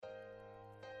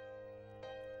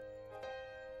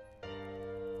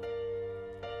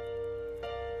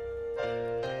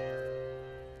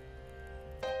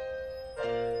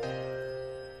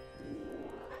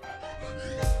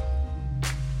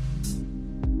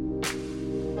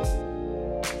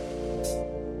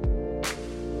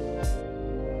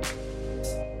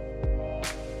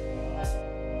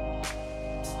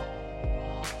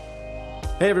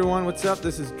Hey everyone, what's up?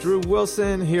 This is Drew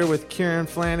Wilson here with Kieran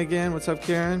Flanagan. What's up,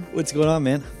 Kieran? What's going on,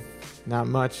 man? Not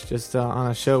much, just on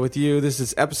a show with you. This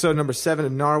is episode number 7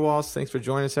 of Narwhals. Thanks for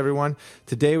joining us, everyone.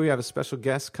 Today we have a special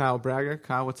guest, Kyle Bragger.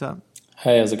 Kyle, what's up?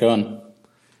 Hey, how's it going?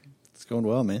 It's going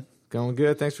well, man. Going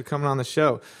good. Thanks for coming on the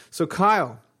show. So,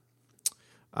 Kyle,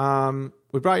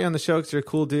 we brought you on the show because you're a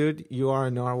cool dude. You are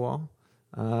a narwhal.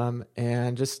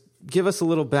 And just give us a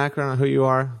little background on who you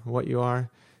are, what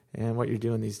and what you're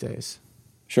doing these days.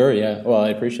 Sure, yeah. Well, I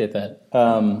appreciate that.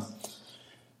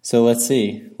 So let's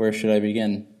see. Where should I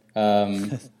begin?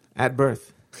 At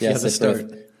birth. Yes, at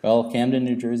birth. Well, Camden,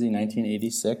 New Jersey,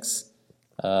 1986,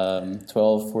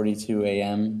 12:42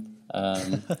 a.m.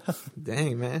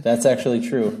 Dang, man. That's actually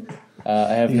true.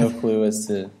 I have no clue as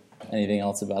to anything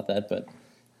else about that, but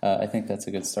I think that's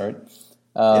a good start.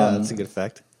 Yeah, that's a good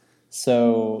fact.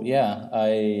 So, yeah,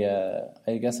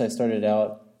 I guess I started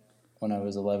out when I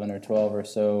was 11 or 12 or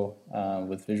so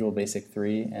with Visual Basic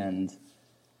 3 and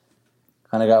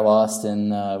kind of got lost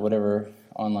in whatever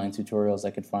online tutorials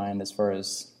I could find as far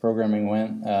as programming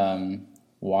went.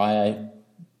 Why I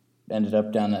ended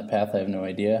up down that path, I have no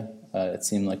idea. It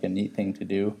seemed like a neat thing to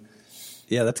do.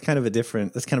 Yeah, that's kind of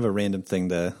a random thing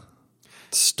to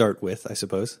start with, I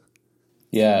suppose.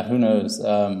 Yeah, who knows?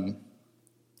 I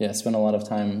spent a lot of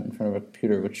time in front of a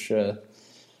computer, which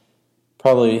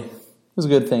probably was a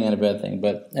good thing and a bad thing.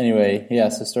 But anyway, yeah,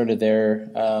 so started there.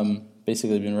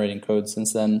 Basically been writing code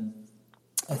since then.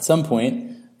 At some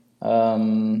point, got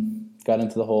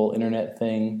into the whole internet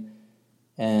thing.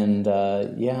 And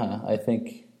I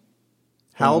think...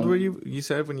 How old were you, you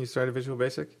said, when you started Visual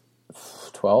Basic?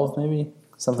 12 maybe?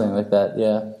 Something like that,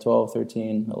 yeah. 12,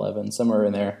 13, 11, somewhere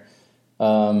in there.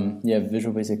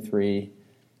 Visual Basic 3,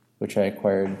 which I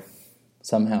acquired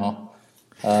somehow.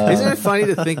 Isn't it funny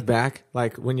to think back,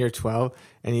 like when you're 12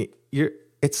 and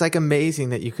it's like amazing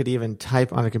that you could even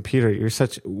type on a computer.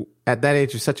 At that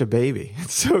age, you're such a baby.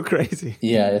 It's so crazy.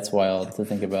 Yeah, it's wild to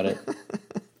think about it.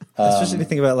 Especially to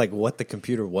think about like what the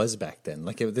computer was back then.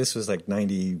 Like if this was like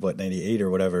 98 or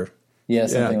whatever. Yeah,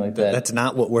 something like that. That's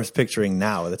not what we're picturing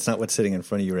now. That's not what's sitting in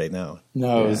front of you right now.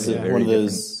 No, it was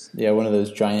one of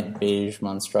those giant beige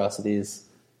monstrosities.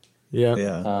 Yeah.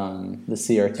 The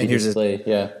CRT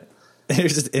display. And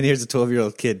here's a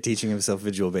 12-year-old kid teaching himself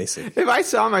Visual Basic. If I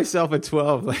saw myself at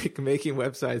 12, like making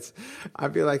websites,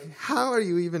 I'd be like, how are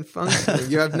you even functioning?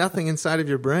 You have nothing inside of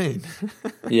your brain.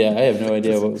 Yeah, I have no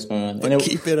idea what was going on. But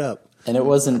keep it up. And it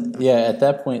wasn't, at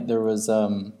that point there was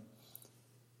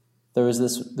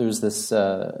this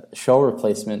shell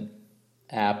replacement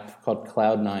app called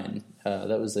Cloud9.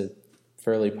 That was a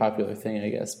fairly popular thing, I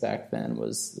guess, back then,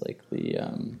 was like the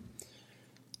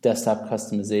desktop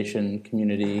customization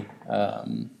community.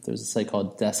 There was a site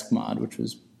called DeskMod, which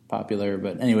was popular.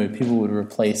 But anyway, people would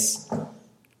replace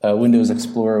Windows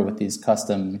Explorer with these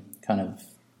custom kind of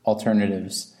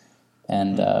alternatives.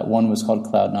 And one was called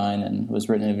Cloud9 and was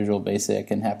written in Visual Basic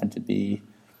and happened to be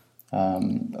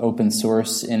open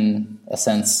source in a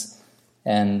sense.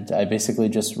 And I basically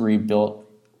just rebuilt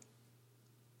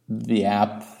the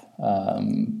app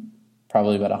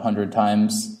probably about 100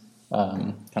 times,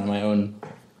 kind of my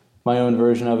own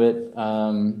version of it,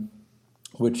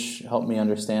 which helped me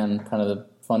understand kind of the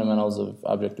fundamentals of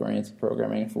object-oriented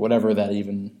programming, for whatever that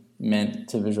even meant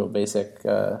to Visual Basic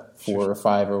 4 or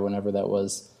 5 or whenever that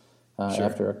was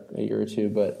after a year or two.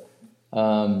 But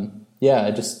I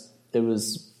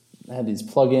had these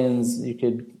plugins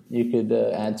you could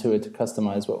add to it to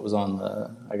customize what was on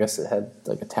I guess it had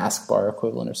like a taskbar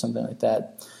equivalent or something like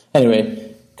that.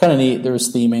 Anyway, kind of neat. There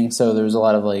was theming, so there was a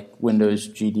lot of like Windows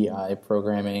GDI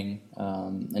programming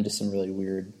and just some really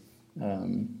weird,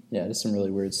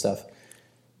 stuff.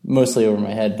 Mostly over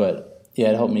my head, but yeah,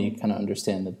 it helped me kind of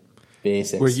understand the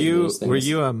basics. Were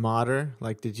you a modder?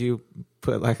 Like, did you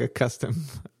put like a custom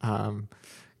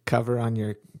cover on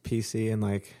your PC and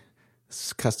like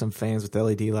custom fans with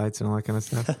LED lights and all that kind of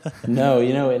stuff? No,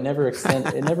 it never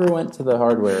it never went to the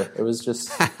hardware. It was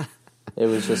just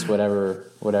whatever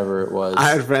it was.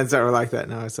 I had friends that were like that.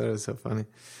 No, I thought it was so funny.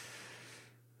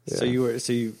 Yeah.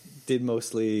 So you did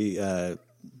mostly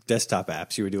desktop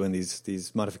apps. You were doing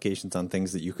these modifications on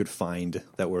things that you could find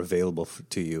that were available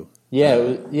to you. Yeah,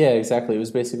 exactly. It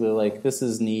was basically like, this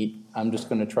is neat. I'm just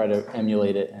going to try to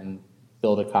emulate it and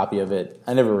build a copy of it.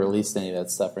 I never released any of that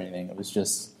stuff or anything.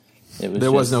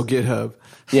 There was no GitHub.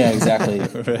 Yeah, exactly.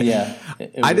 Right. Yeah.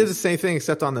 I did the same thing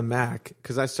except on the Mac,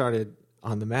 because I started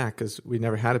on the Mac because we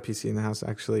never had a PC in the house.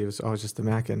 Actually, it was always just the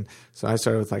Mac, and so I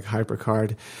started with like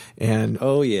HyperCard and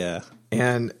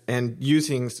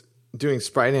doing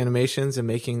sprite animations and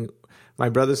making. My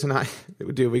brothers and I,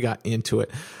 we got into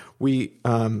it.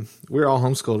 were all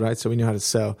homeschooled, right? So we knew how to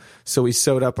sew. So we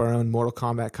sewed up our own Mortal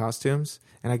Kombat costumes.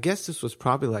 And I guess this was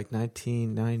probably like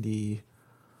 1990.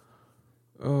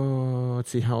 Oh, let's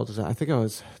see, how old was I? I think I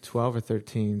was 12 or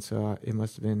 13. So it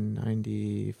must have been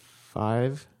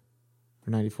 95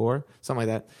 or 94, something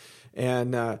like that.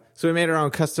 And so we made our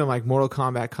own custom like Mortal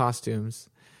Kombat costumes.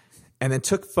 And then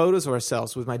took photos of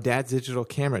ourselves with my dad's digital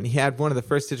camera. And he had one of the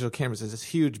first digital cameras. It was this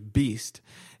huge beast.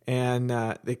 And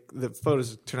the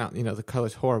photos turned out, the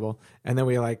color's horrible. And then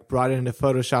we like brought it into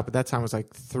Photoshop. At that time it was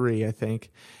like 3, I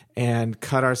think, and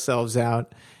cut ourselves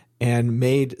out and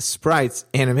made sprites,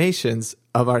 animations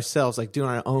of ourselves, like doing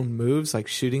our own moves, like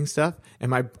shooting stuff.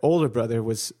 And my older brother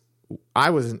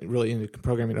I wasn't really into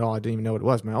programming at all. I didn't even know what it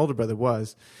was. My older brother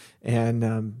was.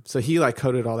 And so he like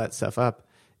coded all that stuff up.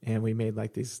 And we made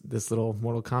like this little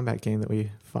Mortal Kombat game that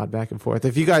we fought back and forth.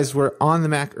 If you guys were on the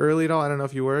Mac early at all, I don't know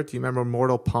if you were. Do you remember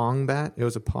Mortal Pong Bat? It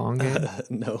was a Pong game.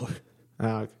 No.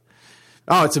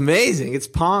 Oh, it's amazing. It's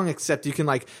Pong, except you can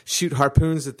like shoot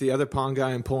harpoons at the other Pong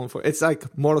guy and pull him forward. It's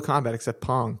like Mortal Kombat, except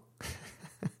Pong.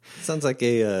 Sounds like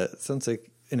an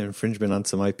infringement on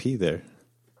some IP there.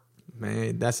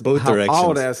 Man, that's both how directions.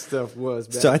 all that stuff was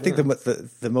back So I think then.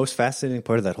 the most fascinating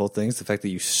part of that whole thing is the fact that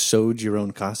you sewed your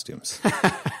own costumes.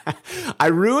 I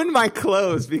ruined my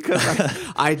clothes because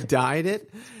I dyed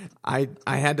it. I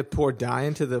had to pour dye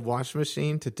into the washing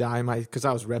machine to dye because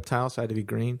I was reptile, so I had to be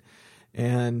green.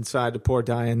 And so I had to pour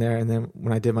dye in there. And then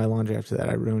when I did my laundry after that,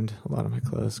 I ruined a lot of my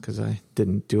clothes because I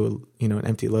didn't do an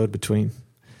empty load between.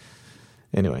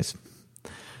 Anyways,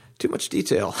 too much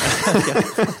detail.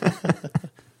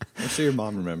 I'm sure your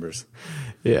mom remembers.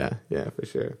 Yeah, for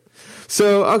sure.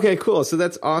 So, okay, cool. So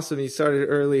that's awesome. You started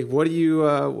early. What are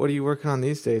you working on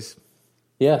these days?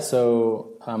 Yeah,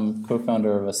 so I'm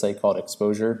co-founder of a site called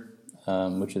Exposure,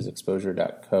 which is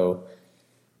exposure.co.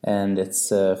 And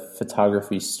it's a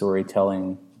photography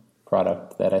storytelling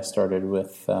product that I started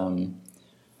with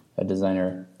a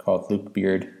designer called Luke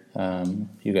Beard.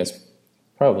 You guys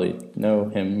probably know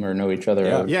him or know each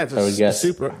other. Yeah, I would guess.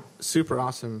 Super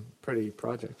awesome, pretty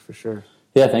project for sure.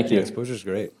 Yeah, thank you. Yeah, Exposure's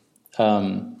great.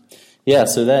 Yeah,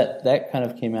 so that kind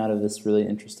of came out of this really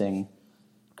interesting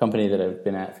company that I've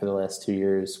been at for the last 2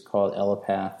 years called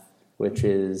Elapath, which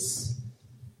is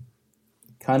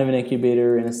kind of an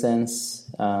incubator in a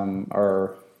sense.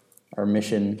 Our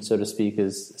mission, so to speak,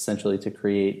 is essentially to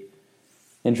create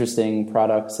interesting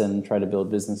products and try to build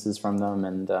businesses from them.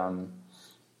 And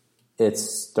it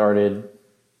started,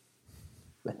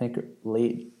 I think,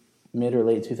 mid or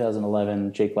late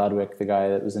 2011. Jake Lodwick, the guy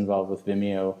that was involved with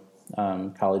Vimeo,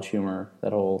 College Humor,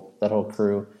 that whole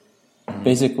crew,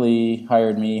 basically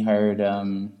hired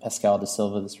Pascal De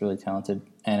Silva, this really talented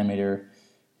animator,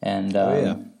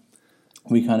 and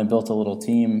we kind of built a little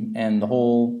team. And the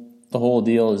whole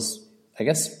deal is, I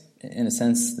guess, in a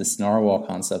sense, this narwhal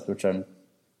concept, which I'm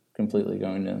completely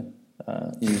going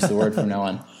to use the word from now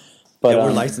on. But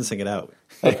we're licensing it out.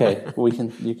 Okay,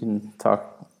 you can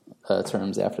talk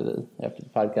terms after the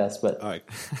podcast. But all right.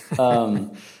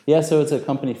 So it's a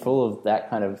company full of that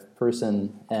kind of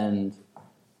person and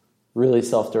really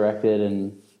self-directed,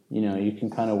 and you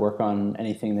can kind of work on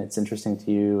anything that's interesting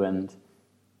to you. And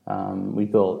we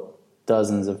built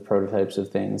dozens of prototypes of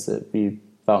things that we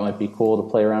thought might be cool to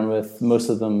play around with. Most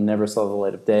of them never saw the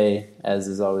light of day, as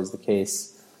is always the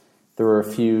case. There were a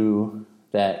few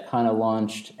that kind of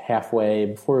launched halfway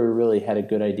before we really had a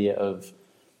good idea of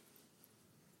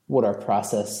what our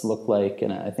process looked like.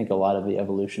 And I think a lot of the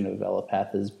evolution of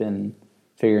Elapath has been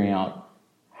figuring out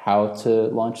how to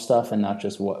launch stuff and not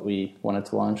just what we wanted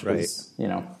to launch. Right.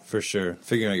 For sure.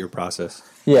 Figuring out your process.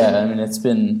 Yeah. I mean, it's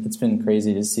been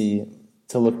crazy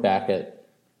to look back at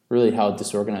really how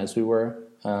disorganized we were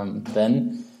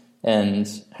then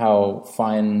and how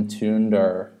fine-tuned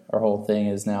our whole thing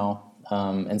is now.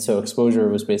 And so Exposure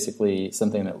was basically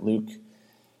something that Luke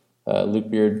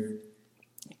Beard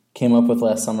came up with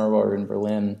last summer while we were in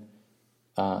Berlin,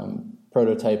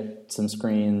 prototyped some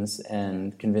screens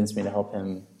and convinced me to help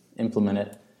him implement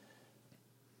it.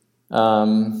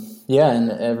 And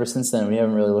ever since then, we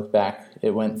haven't really looked back.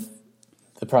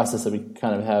 The process that we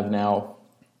kind of have now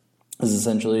is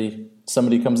essentially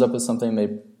somebody comes up with something,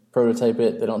 they prototype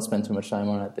it, they don't spend too much time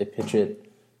on it, they pitch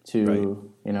it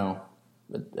to,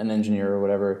 an engineer or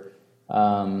whatever.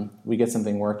 We get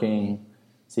something working,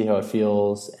 see how it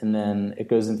feels, and then it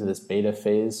goes into this beta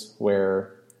phase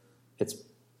where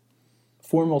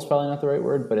formal is probably not the right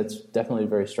word, but it's definitely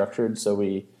very structured. So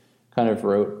we kind of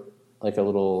wrote like a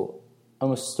little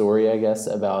almost story, I guess,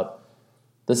 about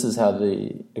this is how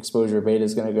the Exposure beta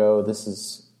is going to go. This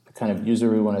is the kind of user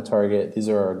we want to target. These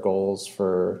are our goals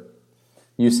for,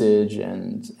 usage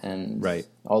and Right.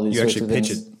 all these You sorts actually of pitch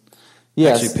things. it.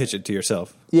 Yes. Actually pitch it to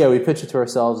yourself. Yeah, we pitch it to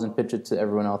ourselves and pitch it to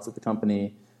everyone else at the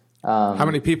company. How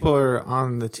many people are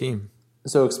on the team?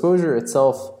 So Exposure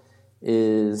itself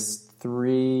is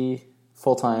 3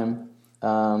 full-time,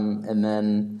 and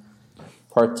then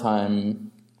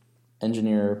part-time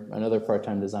engineer, another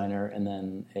part-time designer, and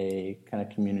then a kind of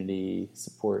community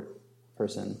support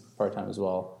person part-time as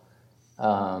well,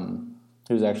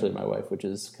 who's actually my wife, which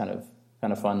is kind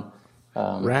of fun.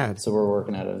 Rad. So we're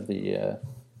working out of the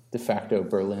de facto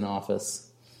Berlin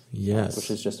office. Yes.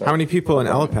 Which is just how many people in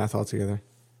Elepath altogether?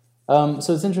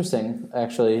 So it's interesting,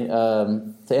 actually.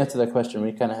 To answer that question,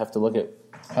 we kind of have to look at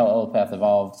how Elepath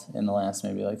evolved in the last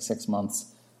maybe like 6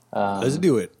 months. Let's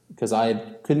do it. Because I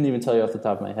couldn't even tell you off the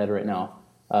top of my head right now.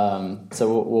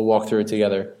 So we'll walk through it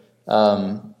together.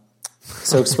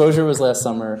 So Exposure was last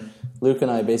summer. Luke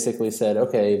and I basically said,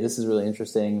 okay, this is really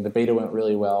interesting. The beta went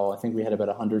really well. I think we had about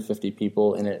 150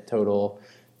 people in it total.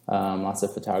 Lots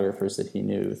of photographers that he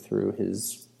knew through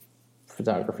his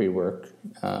photography work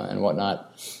and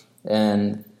whatnot.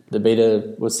 And the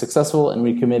beta was successful, and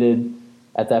we committed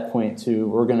at that point to,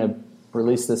 we're going to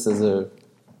release this as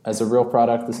a real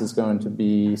product. This is going to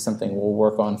be something we'll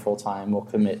work on full time. We'll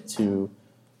commit to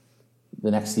the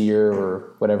next year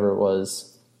or whatever it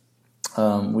was.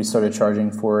 We started charging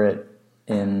for it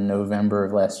in November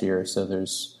of last year. So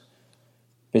there's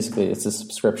basically, it's a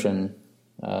subscription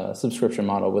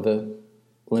model with a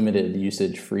limited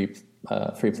usage free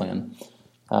plan.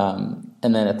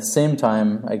 And then at the same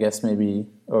time, I guess maybe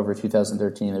over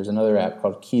 2013, there's another app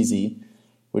called Keezy,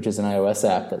 which is an iOS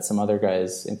app that some other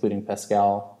guys, including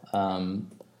Pascal,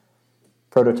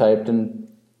 prototyped and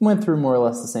went through more or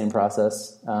less the same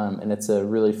process. And it's a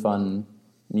really fun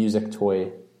music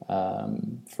toy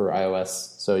for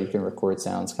iOS, so you can record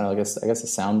sounds, kind of like I guess a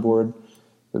soundboard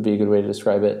would be a good way to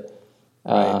describe it.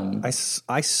 Right.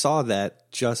 I saw that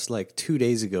just like 2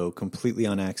 days ago, completely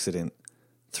on accident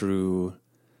through,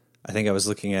 I think I was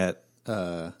looking at,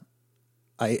 I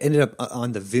ended up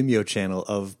on the Vimeo channel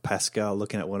of Pascal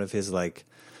looking at one of his, like,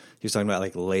 he was talking about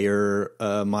like layer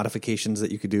modifications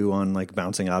that you could do on like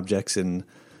bouncing objects in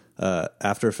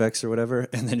After Effects or whatever,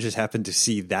 and then just happened to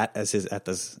see that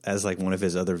as like one of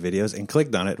his other videos and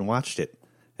clicked on it and watched it.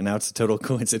 And now it's a total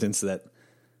coincidence that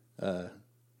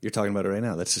you're talking about it right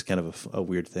now. That's just kind of a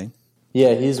weird thing.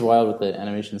 Yeah, he's wild with the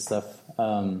animation stuff.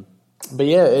 But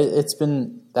yeah, that's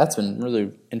been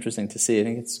really interesting to see. I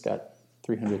think it's got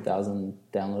 300,000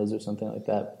 downloads or something like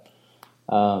that.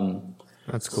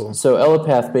 That's cool. So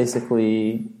Elepath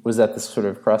basically was at this sort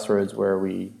of crossroads where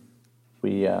we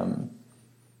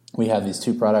have these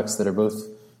two products that are both,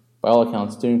 by all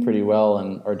accounts, doing pretty well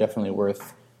and are definitely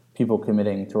worth people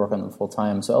committing to work on them full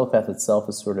time. So Elepath itself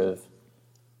is sort of,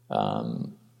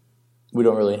 we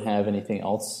don't really have anything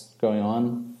else going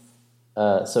on.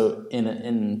 So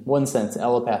in one sense,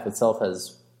 Elepath itself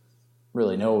has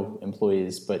really no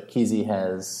employees, but Keezy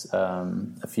has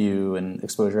a few, and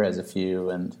Exposure has a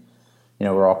few, and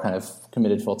we're all kind of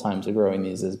committed full time to growing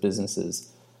these as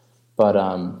businesses. But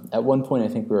at one point, I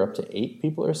think we were up to 8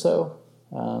 people or so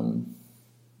over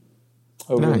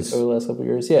the last couple of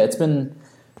years. Yeah, it's been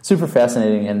super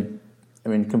fascinating, and I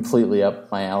mean, completely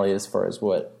up my alley as far as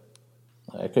what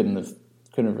I couldn't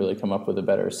really come up with a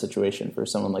better situation for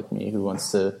someone like me who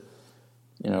wants to,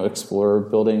 explore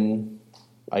building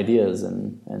ideas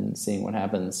and seeing what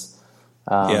happens.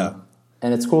 And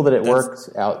it's cool that it worked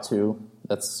out too.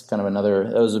 That's kind of another.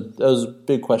 That was a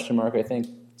big question mark, I think,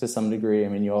 to some degree. I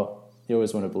mean, you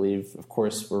always want to believe, of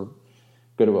course, we're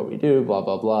good at what we do, blah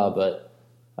blah blah. But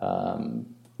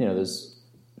there's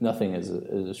nothing is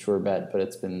a sure bet. But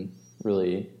it's been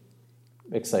really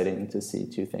exciting to see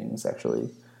 2 things actually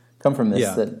come from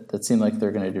this that seem like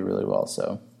they're going to do really well.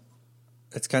 So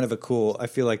it's kind of a cool. I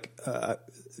feel like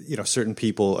certain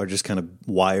people are just kind of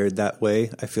wired that way.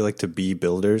 I feel like to be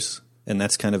builders, and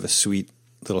that's kind of a sweet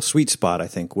spot, I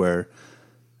think, where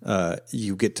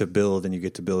you get to build and you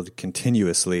get to build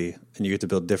continuously and you get to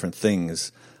build different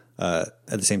things. At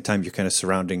the same time, you're kind of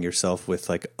surrounding yourself with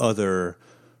like other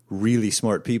really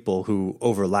smart people who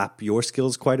overlap your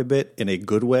skills quite a bit in a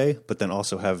good way, but then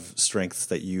also have strengths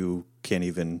that you can't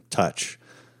even touch.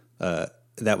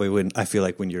 That way,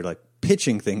 when you're like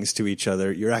pitching things to each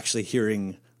other, you're actually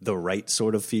hearing the right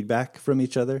sort of feedback from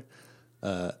each other.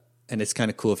 And it's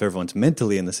kind of cool if everyone's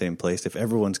mentally in the same place. If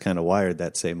everyone's kind of wired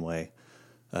that same way,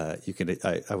 you could.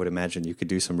 I would imagine you could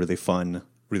do some really fun,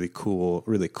 really cool,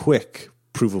 really quick,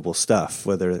 provable stuff.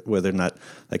 Whether or not,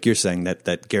 like you're saying,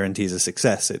 that guarantees a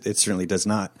success, it certainly does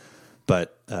not.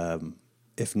 But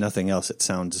if nothing else, it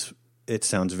sounds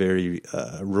very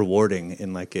rewarding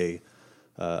in like a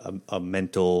a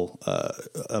mental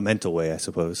way, I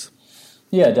suppose.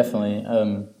 Yeah, definitely.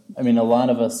 I mean, a lot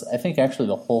of us, I think actually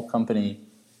the whole company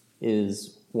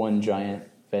is one giant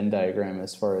Venn diagram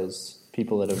as far as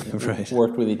people that have Right.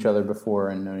 worked with each other before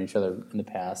and known each other in the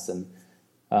past. And,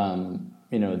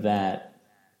 that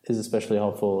is especially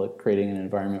helpful at creating an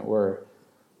environment where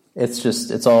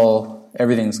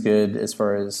everything's good as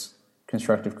far as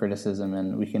constructive criticism,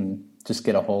 and we can just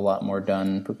get a whole lot more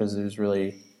done because there's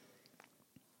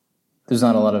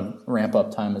not a lot of ramp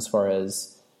up time as far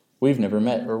as we've never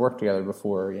met or worked together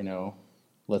before,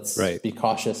 let's be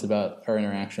cautious about our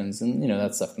interactions. And,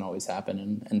 that stuff can always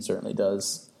happen and certainly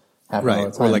does happen all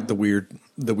the time. Or like the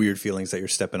weird feelings that you're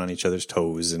stepping on each other's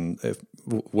toes, and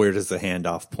where does the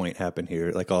handoff point happen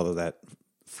here? Like all of that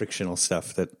frictional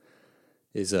stuff that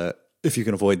is, if you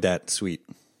can avoid that, sweet.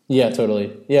 Yeah,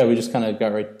 totally. Yeah, we just kind of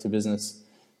got right to business.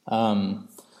 But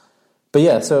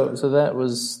yeah, so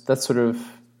that's sort of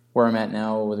where I'm at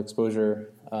now with exposure.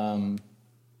 And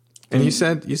you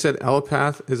said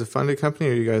Elepath is a funded company,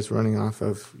 or are you guys running off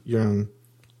of your own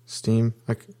steam?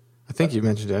 I think you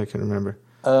mentioned it. I can't remember.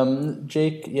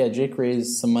 Jake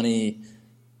raised some money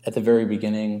at the very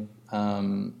beginning.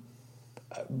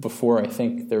 Before I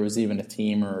think there was even a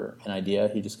team or an idea,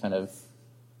 he just kind of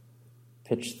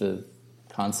pitched the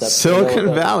concept.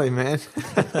 Silicon Valley, man.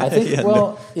 I think.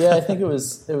 I think it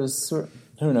was.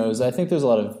 Who knows? I think there's a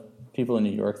lot of people in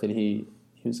New York that he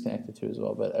was connected to as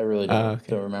well, but I really don't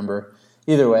remember.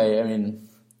 Either way, I mean,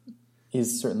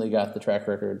 he's certainly got the track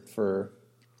record for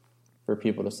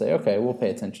people to say, okay, we'll pay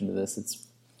attention to this. It's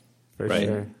for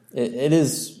sure. It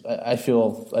is. I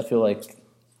feel like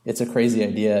it's a crazy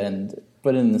idea,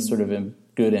 but in this sort of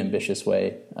good, ambitious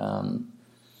way.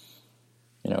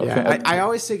 I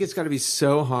always think it's got to be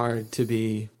so hard to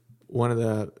be one of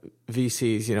the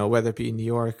VCs, whether it be New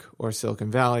York or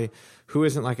Silicon Valley, who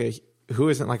isn't like a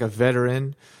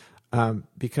veteran,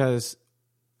 because,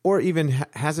 or even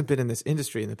hasn't been in this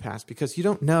industry in the past, because you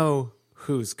don't know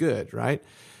who's good, right?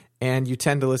 And you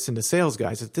tend to listen to sales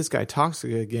guys. If this guy talks a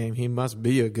good game, he must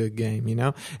be a good game,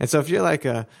 And so if you're like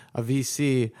a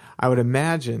VC, I would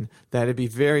imagine that it'd be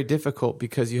very difficult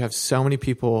because you have so many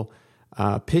people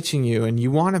pitching you, and you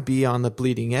want to be on the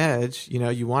bleeding edge.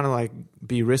 You want to like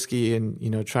be risky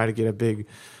and try to get a big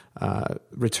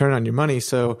return on your money.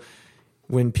 So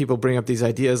when people bring up these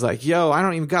ideas like, "Yo, I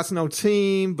don't even got no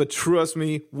team, but trust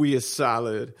me, we is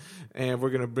solid, and we're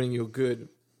gonna bring you a good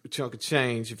chunk of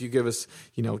change if you give us,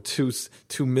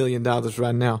 $2 million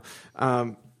right now."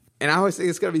 And I always think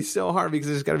it's going to be so hard because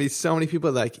there's got to be so many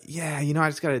people like, yeah, I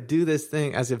just got to do this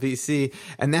thing as a VC.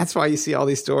 And that's why you see all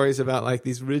these stories about like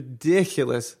these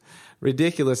ridiculous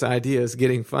ideas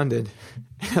getting funded,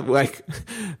 like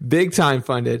big time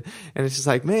funded. And it's just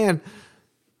like, man,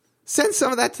 send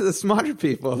some of that to the smarter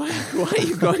people. Like, why are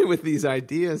you going with these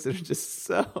ideas that are just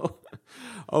so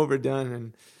overdone?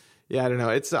 And yeah, I don't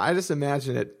know. I just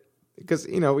imagine it because,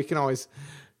 we can always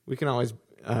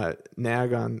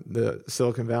nag on the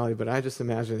Silicon Valley, but I just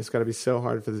imagine it's got to be so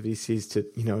hard for the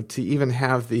VCs to even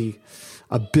have the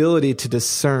ability to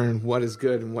discern what is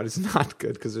good and what is not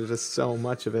good, because there's just so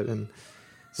much of it, and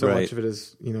so much of it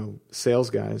is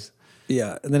sales guys.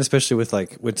 Yeah, and then especially with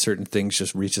when certain things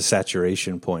just reach a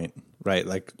saturation point, right?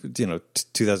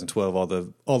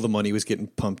 2012, all the money was getting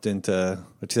pumped into,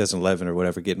 or 2011 or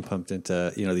whatever, getting pumped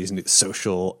into these new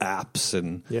social apps,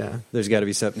 and there's got to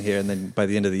be something here. And then by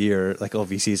the end of the year, all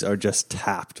VCs are just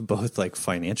tapped, both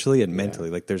financially and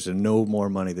mentally. There's no more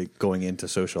money going into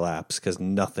social apps because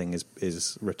nothing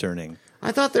is returning.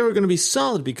 I thought they were going to be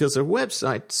solid because their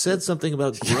website said something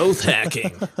about growth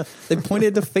hacking. They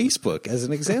pointed to Facebook as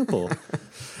an example.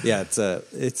 Yeah,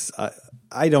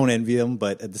 I don't envy them,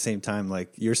 but at the same time,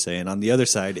 like you're saying, on the other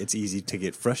side, it's easy to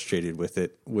get frustrated with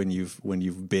it when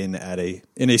you've been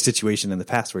in a situation in the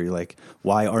past where you're like,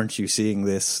 why aren't you seeing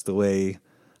this the way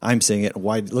I'm seeing it?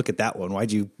 Why look at that one?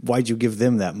 Why'd you give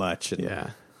them that much?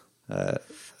 And,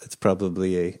 it's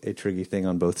probably a tricky thing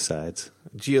on both sides.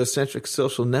 Geocentric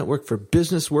social network for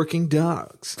business working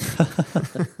dogs.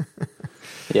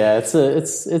 Yeah,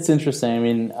 it's interesting. I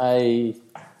mean, I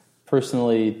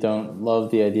personally don't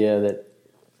love the idea that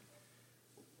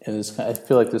I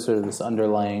feel like there's sort of this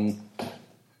underlying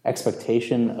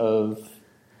expectation of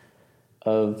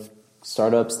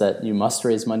startups that you must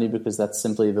raise money because that's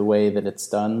simply the way that it's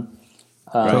done.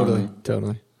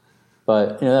 Totally.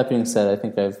 But that being said, I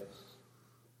think I've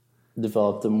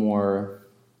developed a more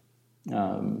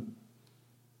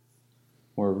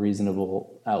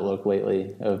reasonable outlook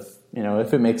lately of,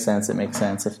 if it makes sense, it makes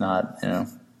sense. If not,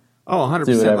 Oh,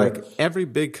 100%. Like every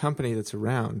big company that's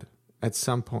around at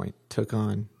some point took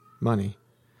on money.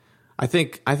 I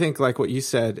think like what you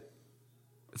said,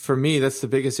 for me, that's the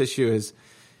biggest issue is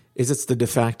it's the de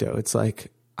facto. It's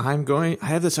like, I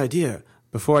have this idea.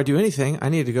 Before I do anything, I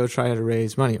need to go try to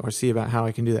raise money or see about how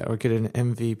I can do that or get an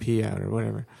MVP out or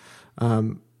whatever.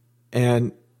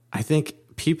 And I think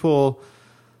people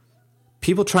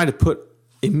try to put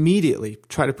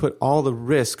all the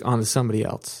risk onto somebody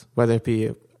else, whether it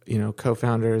be,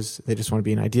 co-founders, they just want to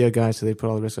be an idea guy, so they put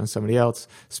all the risk on somebody else.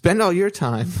 Spend all your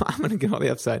time. I'm going to get all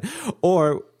the upside.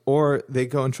 Or they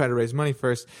go and try to raise money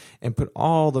first and put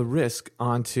all the risk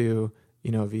onto,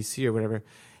 VC or whatever.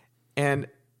 And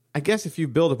I guess if you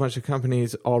build a bunch of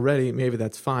companies already, maybe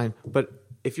that's fine. But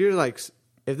if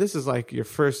this is like your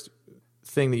first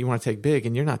thing that you want to take big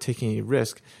and you're not taking any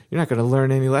risk, you're not going to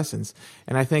learn any lessons.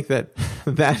 And I think that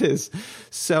that is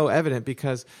so evident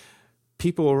because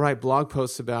people will write blog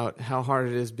posts about how hard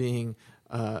it is being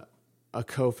a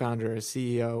co-founder, a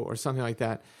CEO, or something like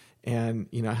that, and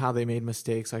how they made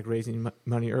mistakes like raising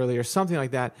money early or something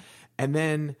like that, and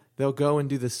then they'll go and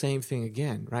do the same thing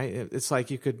again, right? It's like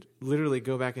you could literally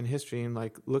go back in history and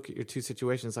like look at your two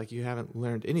situations like you haven't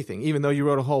learned anything, even though you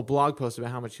wrote a whole blog post about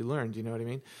how much you learned. You know what I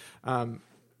mean?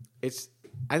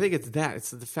 I think it's that.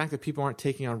 It's the fact that people aren't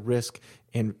taking on risk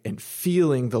and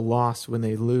feeling the loss when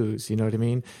they lose. You know what I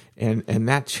mean? And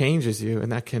that changes you,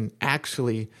 and that can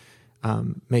actually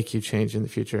make you change in the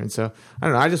future. And so I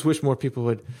don't know. I just wish more people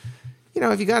would,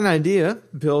 if you got an idea,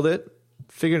 build it,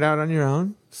 figure it out on your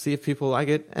own, see if people like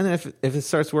it, and then if it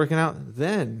starts working out,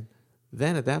 then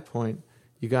at that point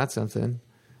you got something,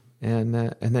 and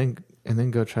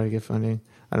then go try to get funding.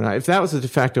 I don't know. If that was a de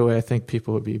facto way, I think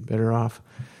people would be better off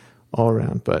all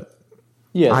around. But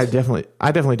yes. I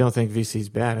definitely don't think VC's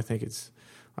bad. I think it's,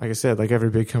 like I said, like every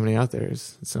big company out there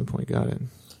has at some point got it.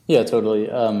 Yeah, totally.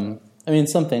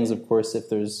 Some things, of course, if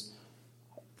there's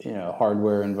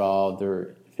hardware involved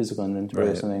or physical inventory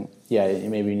or something,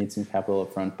 maybe you need some capital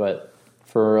up front. But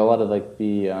for a lot of like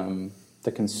the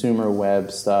consumer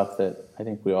web stuff that I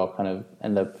think we all kind of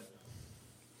end up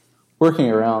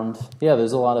working around,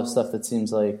 there's a lot of stuff that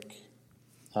seems like,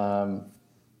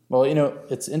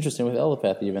 it's interesting with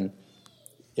Elepath even.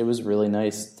 It was really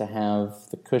nice to have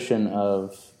the cushion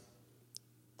of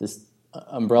this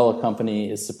umbrella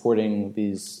company is supporting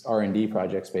these R&D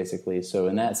projects basically. So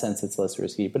in that sense, it's less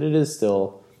risky, but it is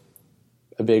still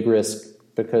a big risk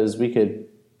because we could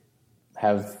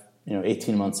have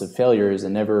 18 months of failures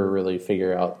and never really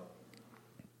figure out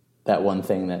that one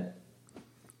thing that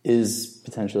is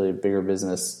potentially a bigger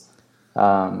business.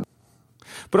 But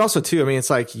also too, it's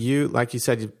like you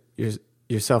said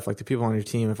yourself, like the people on your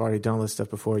team have already done all this stuff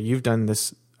before. You've done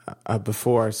this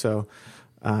before, so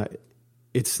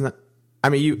it's not.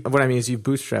 What I mean is you've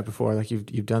bootstrapped before, like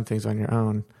you've done things on your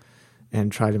own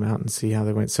and tried them out and see how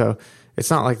they went. So it's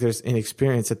not like there's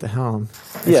inexperience at the helm.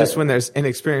 It's just when there's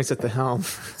inexperience at the helm.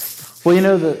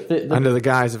 Well, the under the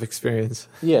guise of experience.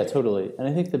 Yeah, totally. And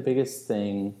I think the biggest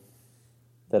thing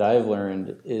that I've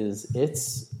learned is I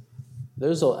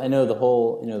know the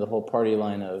whole party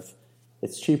line of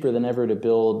it's cheaper than ever to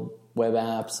build web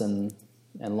apps and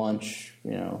launch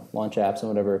apps and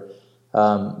whatever,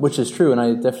 which is true, and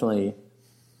I definitely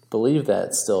believe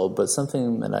that still. But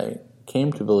something that I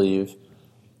came to believe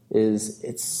is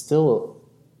it's still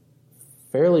a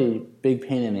fairly big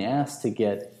pain in the ass to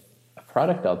get a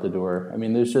product out the door.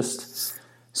 There's just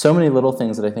so many little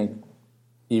things that I think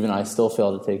even I still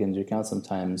fail to take into account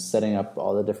sometimes, setting up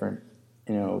all the different,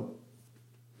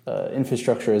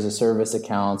 infrastructure as a service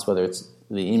accounts, whether it's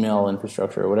the email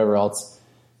infrastructure or whatever else,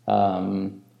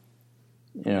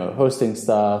 hosting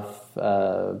stuff,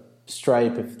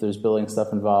 Stripe, if there's billing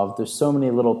stuff involved. There's so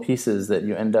many little pieces that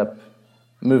you end up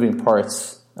moving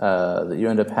parts that you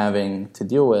end up having to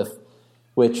deal with,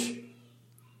 which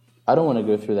I don't want to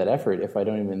go through that effort if I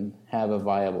don't even have a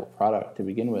viable product to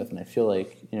begin with. And I feel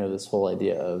like, this whole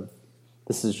idea of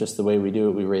this is just the way we do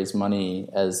it, we raise money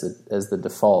as the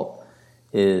default,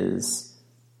 is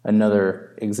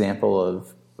another example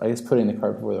of, I guess, putting the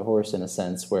cart before the horse in a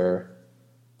sense, where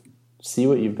see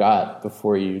what you've got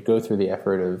before you go through the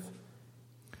effort of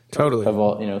totally of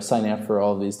all, signing up for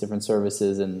all of these different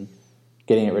services and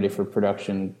getting it ready for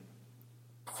production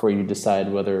before you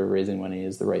decide whether raising money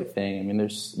is the right thing.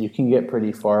 You can get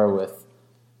pretty far with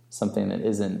something that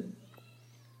isn't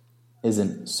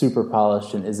super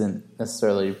polished and isn't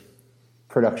necessarily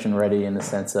production ready in the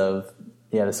sense of,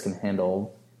 this can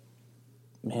handle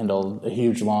a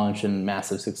huge launch and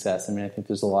massive success. I think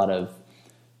there's a lot of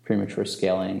premature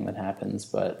scaling that happens,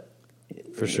 but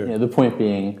for sure, the point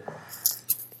being,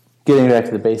 getting back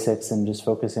to the basics and just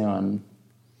focusing on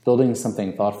building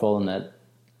something thoughtful and that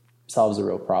solves a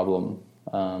real problem.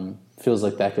 Feels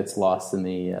like that gets lost in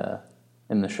the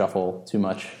in the shuffle too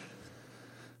much.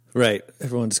 Right.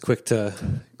 Everyone's quick to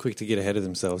get ahead of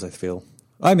themselves, I feel.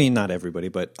 I mean, not everybody,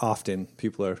 but often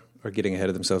people are getting ahead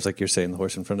of themselves, like you're saying, the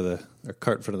horse in front of or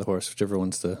cart in front of the horse, whichever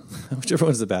one's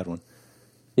the bad one.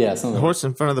 Yeah, the horse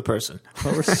in front of the person.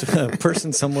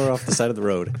 Person somewhere off the side of the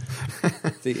road.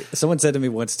 Someone said to me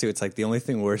once too, it's like the only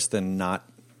thing worse than not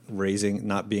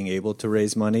being able to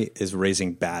raise money is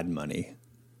raising bad money.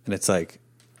 And it's like,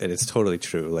 and it's totally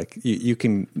true. Like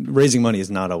raising money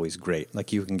is not always great.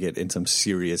 Like you can get in some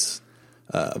serious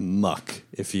muck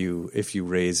if you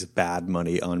raise bad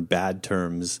money on bad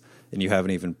terms and you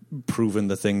haven't even proven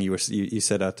the thing you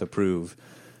set out to prove.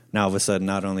 Now, all of a sudden,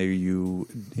 not only are you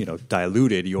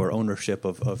diluted, your ownership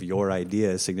of your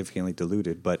idea is significantly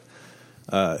diluted, but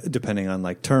depending on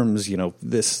like terms,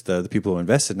 the people who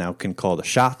invested now can call the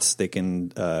shots. They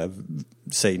can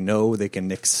say no. They can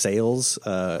nix sales.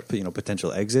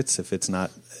 Potential exits if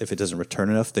it doesn't return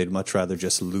enough. They'd much rather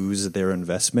just lose their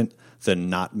investment than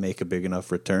not make a big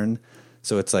enough return.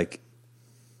 So it's like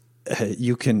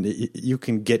you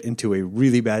can get into a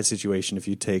really bad situation if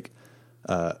you take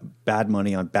bad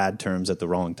money on bad terms at the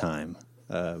wrong time.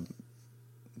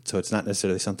 So it's not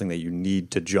necessarily something that you need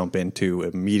to jump into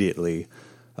immediately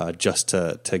just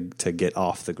to get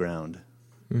off the ground.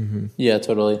 Mm-hmm. Yeah,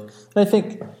 totally. And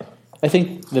I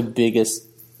think the biggest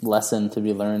lesson to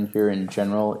be learned here in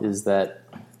general is that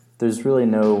there's really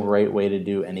no right way to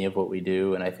do any of what we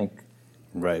do. And I think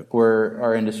where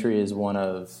our industry is one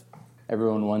of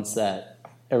everyone wants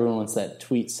that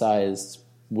tweet-sized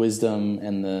wisdom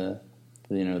and the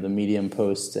Medium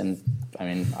post. And I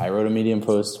mean, I wrote a Medium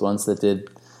post once that did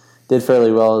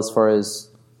fairly well as far as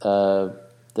the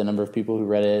number of people who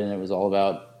read it, and it was all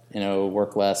about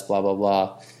work less, blah blah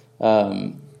blah.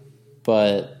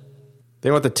 But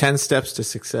they want the 10 steps to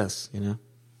success.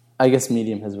 I guess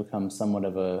Medium has become somewhat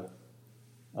of a.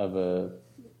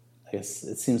 I guess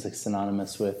it seems like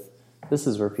synonymous with this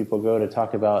is where people go to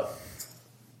talk about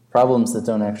problems that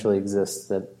don't actually exist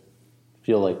that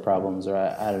feel like problems, or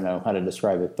I don't know how to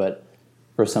describe it, but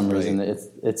for some reason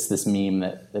it's this meme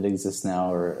that exists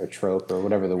now, or a trope, or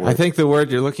whatever the word. I think the word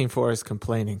you're looking for is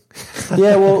complaining.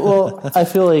 Yeah, well, I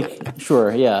feel like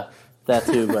sure, yeah, that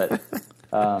too, but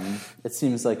it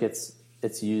seems like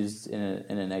it's used in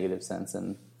a negative sense,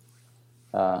 and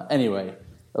anyway,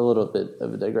 a little bit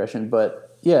of a digression,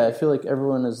 but yeah, I feel like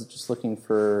everyone is just looking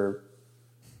for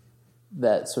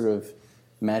that sort of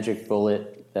magic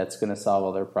bullet that's going to solve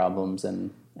all their problems,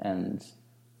 and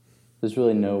there's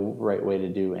really no right way to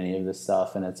do any of this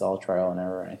stuff, and it's all trial and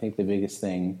error. And I think the biggest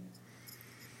thing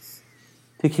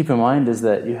to keep in mind is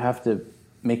that you have to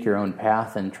make your own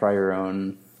path and try your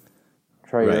own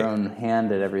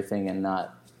hand at everything, and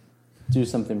not do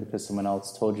something because someone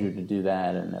else told you to do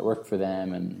that and it worked for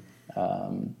them. And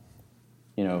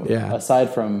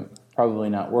aside from probably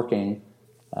not working,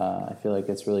 I feel like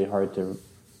it's really hard to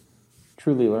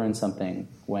truly learn something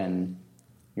when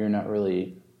you're not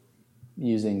really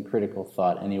using critical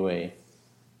thought anyway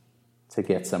to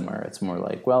get somewhere. It's more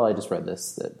like, well, I just read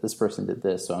that this person did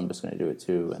this, so I'm just going to do it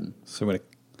too. And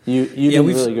you didn't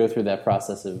really go through that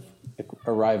process of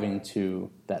arriving to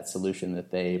that solution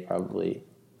that they probably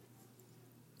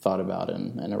thought about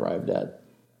and arrived at.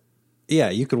 Yeah,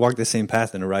 you could walk the same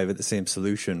path and arrive at the same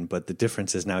solution, but the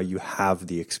difference is now you have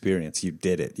the experience. You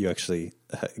did it. You actually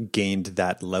gained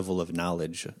that level of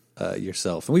knowledge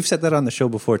yourself. And we've said that on the show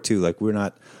before too. Like,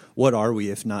 what are we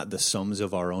if not the sums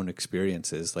of our own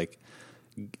experiences? Like,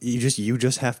 you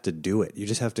just have to do it. You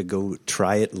just have to go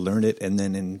try it, learn it, and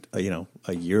then in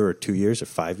a year or 2 years or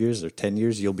 5 years or 10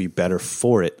 years, you'll be better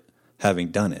for it having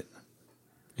done it.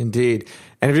 Indeed.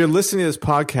 And if you're listening to this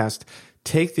podcast,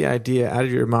 take the idea out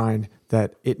of your mind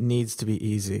that it needs to be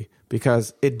easy,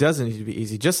 because it doesn't need to be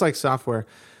easy. Just like software,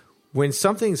 when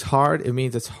something's hard, it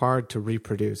means it's hard to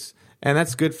reproduce. And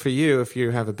that's good for you if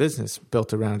you have a business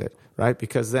built around it, right?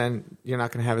 Because then you're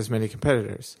not going to have as many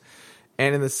competitors.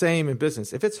 And in the same in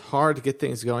business, if it's hard to get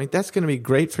things going, that's going to be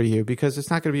great for you because it's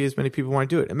not going to be as many people want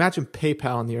to do it. Imagine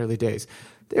PayPal in the early days.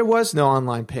 There was no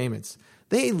online payments.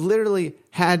 They literally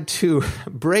had to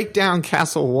break down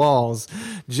castle walls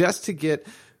just to get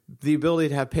the ability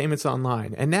to have payments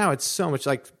online. And now it's so much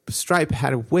like Stripe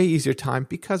had a way easier time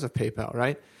because of PayPal,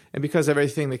 right? And because of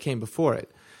everything that came before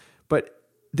it. But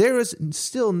there is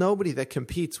still nobody that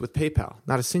competes with PayPal,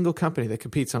 not a single company that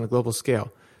competes on a global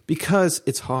scale, because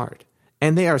it's hard.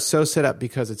 And they are so set up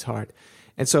because it's hard.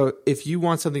 And so if you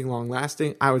want something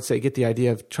long-lasting, I would say get the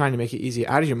idea of trying to make it easy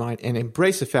out of your mind and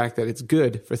embrace the fact that it's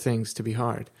good for things to be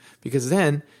hard. Because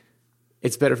then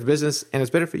it's better for business and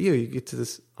it's better for you. You get to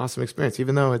this awesome experience,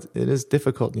 even though it is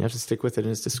difficult and you have to stick with it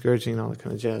and it's discouraging and all that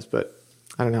kind of jazz. But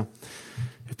I don't know.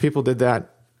 If people did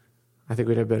that, I think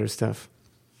we'd have better stuff.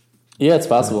 Yeah, it's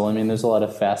possible. I mean, there's a lot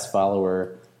of fast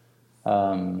follower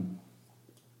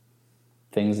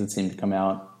things that seem to come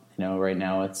out. Right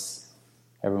now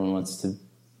everyone wants to.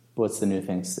 What's the new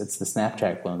thing? It's the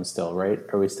Snapchat clone still, right?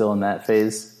 Are we still in that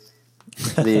phase?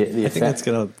 I think that's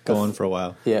going to go on for a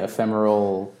while. Yeah,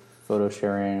 ephemeral photo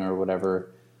sharing or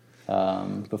whatever.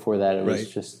 Before that, it was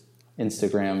just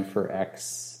Instagram for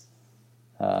X.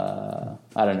 I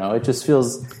don't know. It just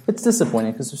feels it's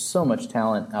disappointing because there's so much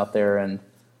talent out there, and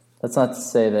that's not to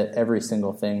say that every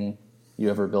single thing you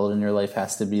ever build in your life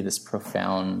has to be this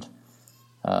profound,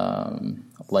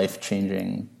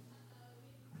 life-changing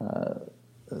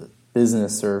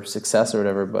business or success or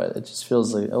whatever, but it just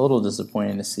feels like a little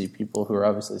disappointing to see people who are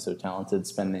obviously so talented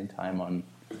spending time on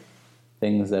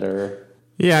things that are...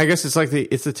 Yeah, I guess it's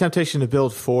the temptation to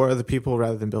build for other people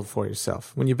rather than build for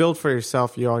yourself. When you build for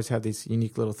yourself, you always have these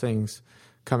unique little things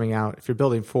coming out. If you're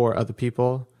building for other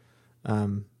people,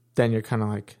 then you're kind of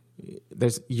like,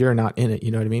 you're not in it,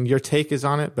 you know what I mean? Your take is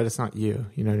on it, but it's not you,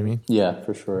 you know what I mean? Yeah,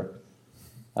 for sure.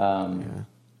 Yeah.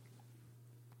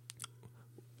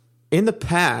 In the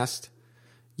past,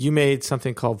 you made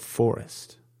something called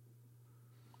Forrst.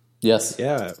 Yes.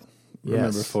 Yeah.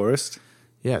 Remember Forrst?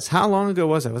 Yes. How long ago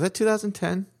was that? Was that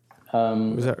 2010?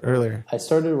 Was that earlier? I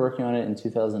started working on it in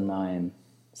 2009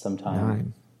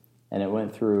 sometime. And it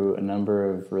went through a number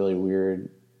of really weird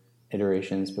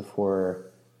iterations before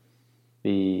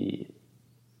the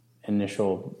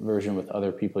initial version with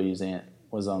other people using it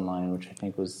was online, which I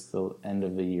think was the end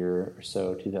of the year or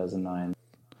so, 2009.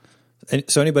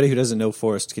 So anybody who doesn't know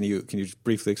Forrst, can you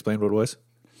briefly explain what it was?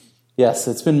 Yes,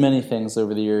 it's been many things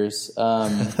over the years.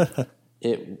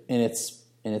 In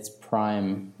its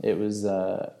prime, it was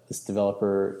this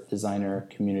developer designer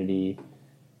community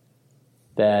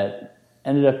that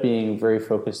ended up being very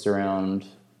focused around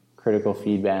critical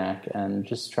feedback and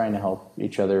just trying to help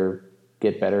each other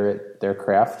get better at their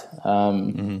craft.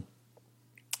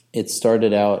 It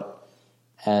started out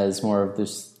as more of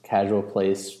this casual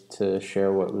place to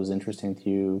share what was interesting to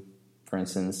you. For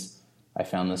instance, I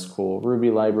found this cool Ruby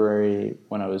library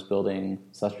when I was building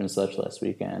such and such last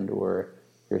weekend, or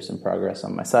here's some progress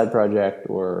on my side project,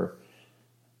 or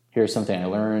here's something I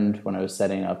learned when I was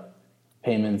setting up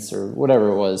payments, or whatever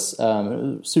it was. It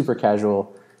was super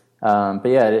casual. But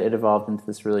yeah, it evolved into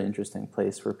this really interesting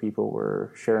place where people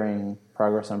were sharing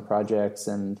progress on projects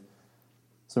and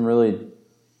some really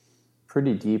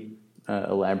pretty deep,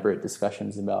 elaborate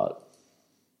discussions about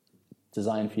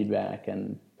design feedback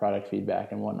and product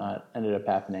feedback and whatnot ended up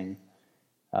happening.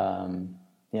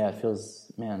 It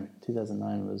feels,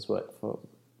 2009 was what,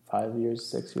 6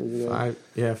 years ago? 5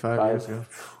 years ago.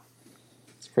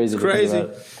 It's crazy. It's crazy.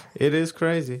 It is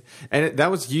crazy. And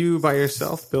that was you by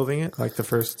yourself building it, like the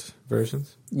first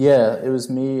versions? Yeah, it was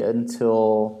me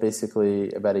until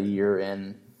basically about a year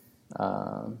in.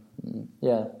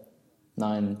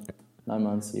 9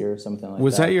 months, a year, something like that.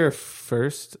 Was that your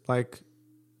first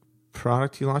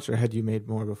product you launched, or had you made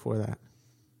more before that?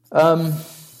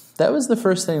 That was the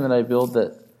first thing that I built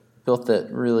that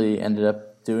really ended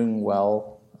up doing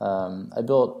well. I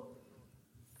built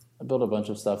a bunch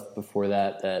of stuff before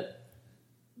that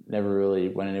never really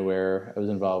went anywhere. I was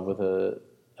involved with a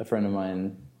friend of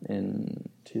mine in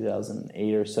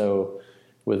 2008 or so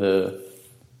with a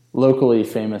locally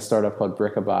famous startup called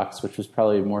Brick-a-Box, which was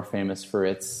probably more famous for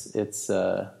its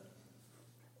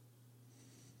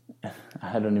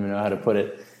I don't even know how to put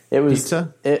it. It was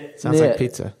pizza. Sounds like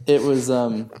pizza. It was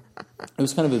kind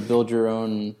of a build your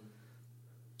own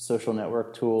social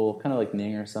network tool, kind of like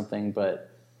Ning or something, but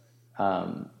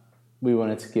we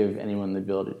wanted to give anyone the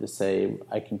ability to say,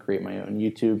 I can create my own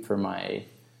YouTube for my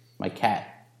cat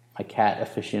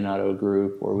aficionado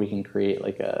group, or we can create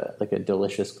like a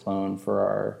delicious clone for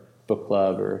our book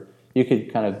club, or you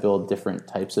could kind of build different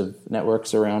types of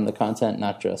networks around the content,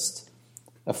 not just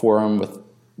a forum with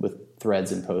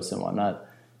threads and posts and whatnot.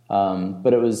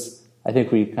 But I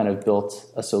think we kind of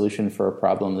built a solution for a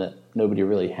problem that nobody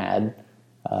really had.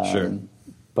 Sure.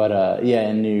 But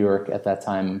in New York at that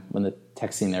time, when the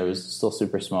tech scene there was still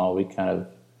super small, we kind of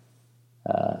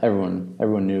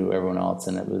everyone knew everyone else,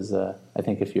 and it was I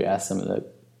think if you ask some of the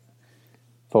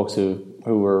folks who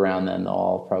were around then, they'll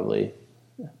all probably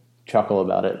chuckle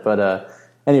about it. But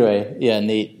anyway,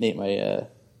 Nate, my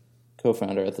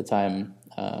co-founder at the time,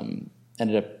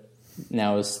 ended up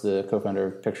now is the co-founder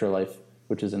of Picture Life,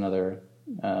 which is another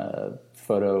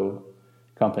photo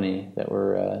company that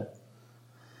we're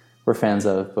fans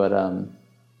of. But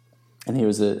and he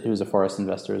was a Forrst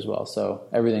investor as well. So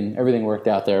everything worked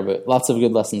out there, but lots of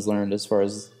good lessons learned as far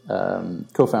as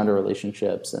co-founder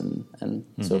relationships and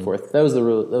so forth. That was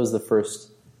the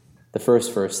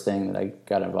first thing that I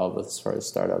got involved with as far as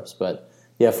startups. But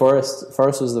yeah,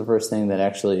 Forrst was the first thing that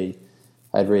actually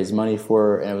I'd raised money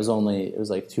for, and it was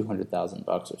like $200,000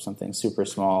 or something super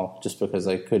small, just because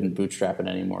I couldn't bootstrap it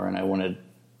anymore, and I wanted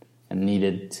and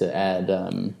needed to add.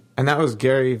 And that was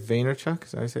Gary Vaynerchuk.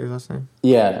 Is that how you say his last name?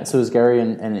 Yeah, so it was Gary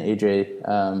and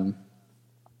AJ.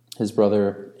 His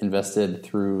brother invested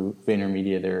through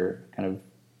VaynerMedia, their kind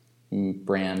of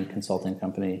brand consulting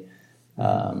company,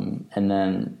 and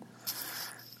then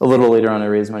a little later on, I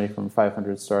raised money from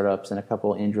 500 startups and a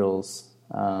couple angels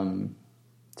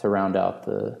to round out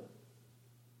the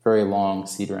very long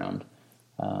seed round.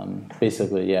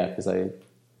 Basically, yeah, because I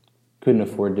couldn't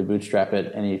afford to bootstrap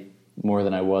it any more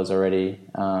than I was already.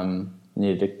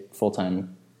 Needed a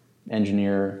full-time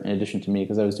engineer in addition to me,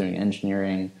 because I was doing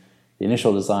engineering, the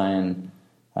initial design,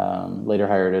 later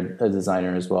hired a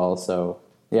designer as well. So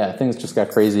yeah, things just got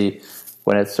crazy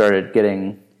when it started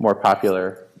getting more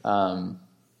popular.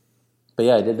 But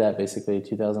yeah, I did that basically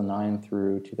 2009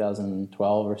 through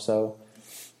 2012 or so.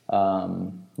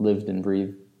 Lived and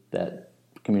breathed that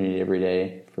community every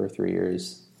day for 3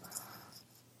 years.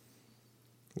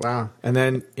 Wow. And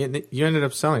then you ended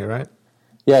up selling it, right?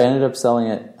 Yeah, I ended up selling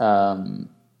it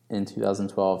in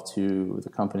 2012 to the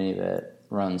company that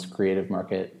runs Creative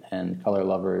Market and Color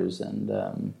Lovers,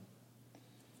 and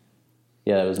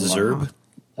yeah, that was Zerb. It's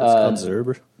called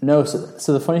Zerb. No,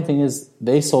 so the funny thing is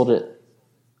they sold it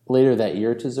later that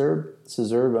year to Zerb. So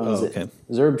Zerb owns it.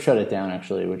 Zerb shut it down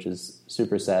actually, which is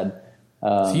super sad.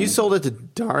 So you sold it to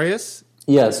Darius?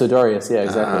 Yeah, so Darius, yeah,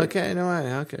 exactly. Okay, no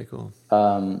way. Okay, cool.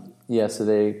 Yeah, so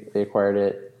they acquired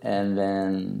it, and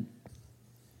then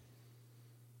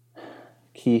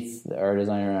Keith, our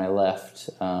designer, and I left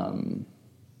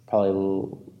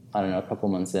probably, I don't know, a couple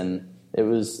months in. It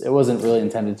wasn't really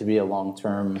intended to be a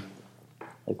long-term,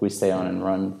 like we stay on and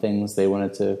run things. They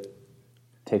wanted to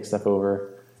take stuff over.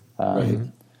 Right.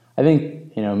 I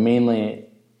think, mainly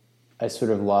I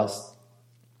sort of lost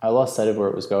sight of where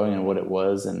it was going and what it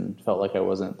was, and felt like I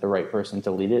wasn't the right person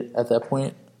to lead it at that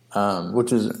point,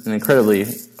 which is an incredibly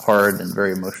hard and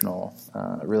very emotional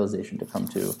realization to come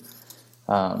to,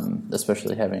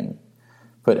 especially having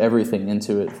put everything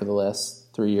into it for the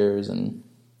last 3 years and,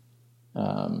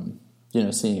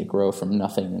 seeing it grow from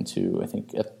nothing into, I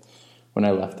think when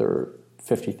I left, there were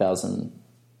 50,000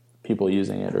 people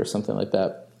using it or something like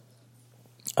that.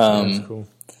 That's cool.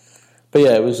 But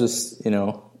yeah, it was just,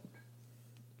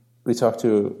 we talked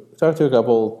to a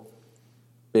couple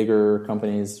bigger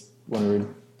companies when we were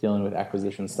dealing with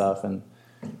acquisition stuff, and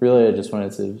really I just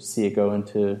wanted to see it go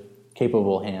into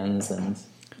capable hands, and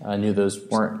I knew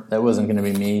that wasn't going to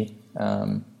be me.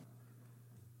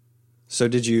 So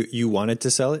did you wanted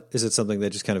to sell it? Is it something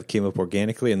that just kind of came up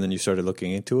organically and then you started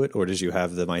looking into it? Or did you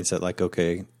have the mindset like,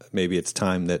 okay, maybe it's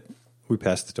time that we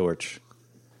pass the torch?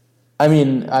 I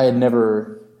mean, it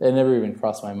never even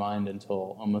crossed my mind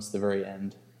until almost the very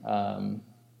end, that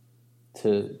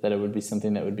it would be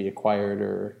something that would be acquired,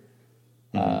 or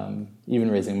even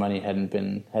raising money hadn't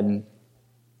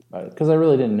because I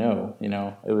really didn't know.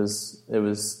 It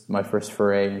was my first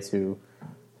foray into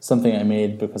something I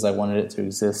made because I wanted it to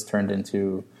exist, turned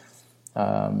into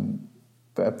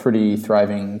a pretty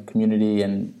thriving community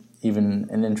and even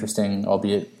an interesting,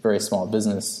 albeit very small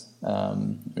business.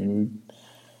 We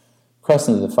crossed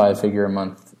into the 5-figure a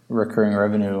month recurring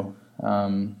revenue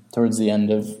towards the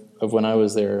end of when I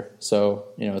was there. So,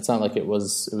 it's not like it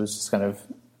was just kind of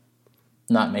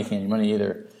not making any money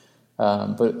either.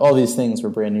 But all these things were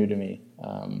brand new to me.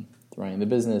 Running the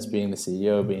business, being the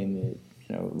CEO, being the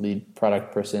lead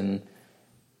product person,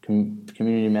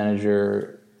 community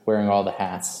manager, wearing all the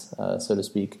hats, so to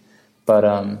speak. But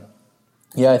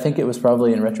I think it was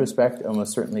probably, in retrospect,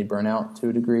 almost certainly burnout to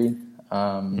a degree.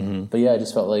 But yeah, I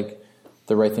just felt like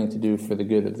the right thing to do for the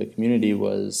good of the community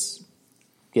was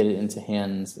get it into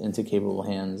capable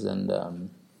hands, and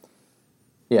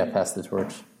pass the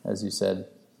torch, as you said.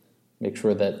 Make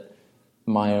sure that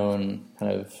my own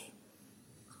kind of,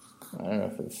 I don't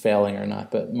know if it's failing or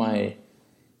not, but my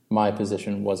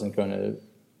position wasn't going to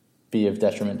be of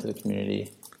detriment to the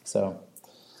community. So,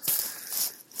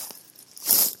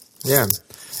 yeah.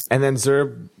 And then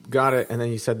Zerb got it, and then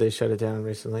you said they shut it down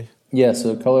recently. Yeah,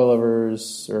 so Color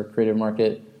Lovers or Creative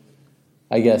Market,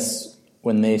 I guess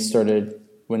when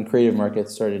Creative Market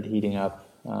started heating up,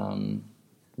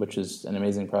 which is an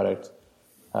amazing product,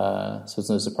 so it's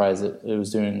no surprise that it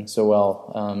was doing so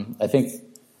well.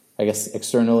 I guess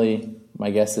externally,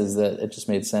 my guess is that it just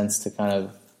made sense to kind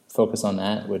of focus on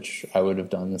that, which I would have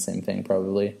done the same thing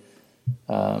probably.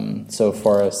 So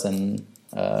Forrest and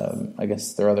I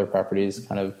guess their other properties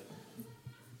kind of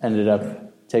ended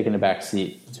up taking a back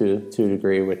seat to a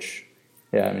degree, which,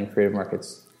 yeah, I mean, Creative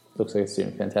Markets looks like it's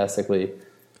doing fantastically.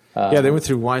 Yeah, they went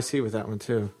through YC with that one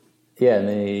too. Yeah, and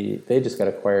they just got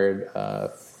acquired By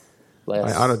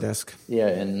Autodesk. Yeah,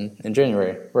 in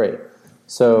January, right.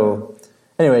 So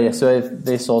anyway, yeah, so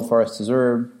they sold Forrest to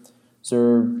Zurb.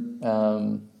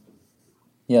 Zurb,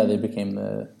 yeah, they became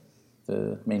the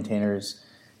maintainers,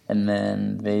 and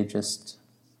then they just,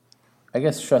 I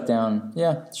guess, shut down.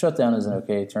 Yeah, shut down is an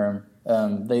okay term.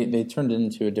 They turned it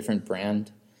into a different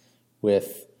brand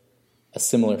with a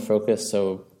similar focus.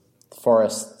 So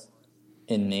Forrest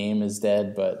in name is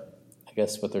dead, but I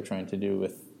guess what they're trying to do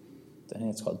with, I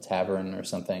think it's called Tavern or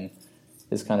something,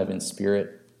 is kind of in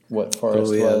spirit what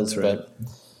Forrest was. Right.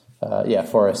 But yeah,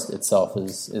 Forrest itself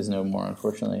is no more,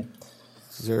 unfortunately.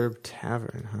 Zurb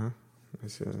Tavern, huh? I'm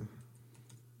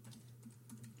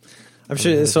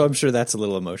sure. So I'm sure that's a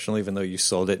little emotional, even though you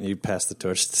sold it and you passed the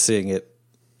torch. Seeing it,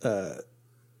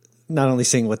 not only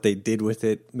seeing what they did with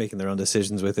it, making their own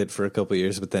decisions with it for a couple of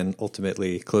years, but then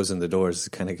ultimately closing the doors.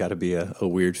 Kind of got to be a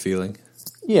weird feeling.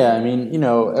 Yeah, I mean,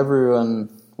 everyone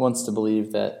wants to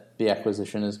believe that the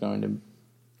acquisition is going to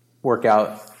work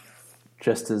out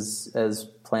just as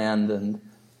planned, and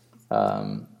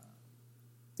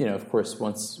of course,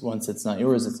 once it's not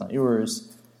yours, it's not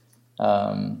yours.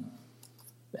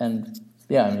 And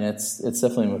yeah, I mean, it's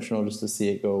definitely emotional just to see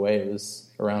it go away. It was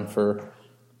around for a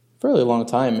fairly long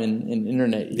time in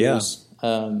internet years.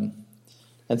 Yeah.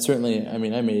 And certainly, I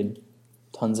mean, I made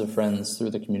tons of friends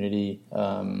through the community.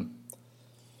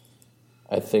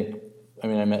 That's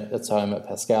how I met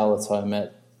Pascal. That's how I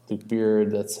met Luke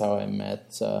Beard. That's how I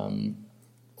met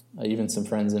even some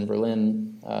friends in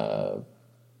Berlin.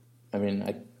 I mean,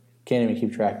 I can't even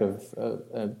keep track of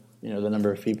the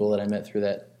number of people that I met through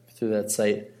that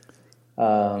site.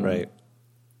 Right.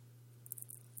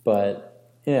 But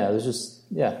yeah, it was just,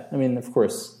 yeah. I mean, of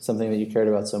course, something that you cared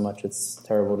about so much, it's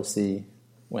terrible to see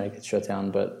when it gets shut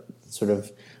down, but it's sort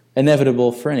of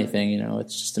inevitable for anything.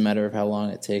 It's just a matter of how long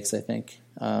it takes, I think.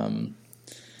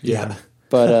 Yeah.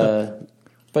 But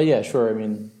yeah, sure. I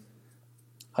mean,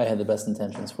 I had the best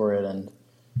intentions for it, and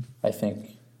I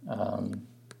think,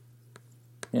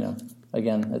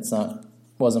 again,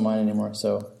 wasn't mine anymore.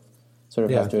 So sort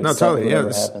of have to accept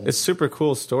whatever happens. It's super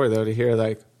cool story though to hear,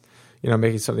 like,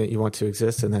 making something that you want to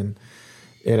exist, and then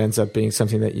it ends up being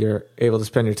something that you're able to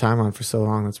spend your time on for so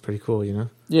long. That's pretty cool,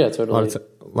 Yeah, totally. A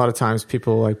lot of times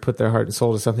people like put their heart and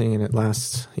soul to something, and it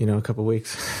lasts, a couple of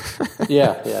weeks.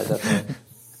 yeah, definitely.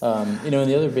 And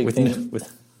the other big thing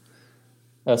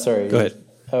oh, sorry. Go ahead.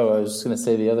 Oh, I was just going to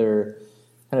say the other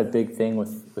kind of big thing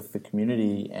with the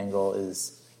community angle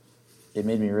is it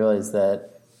made me realize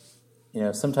that,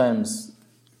 sometimes,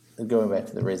 going back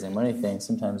to the raising money thing,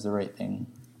 sometimes the right thing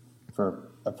for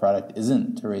a product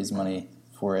isn't to raise money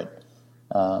for it.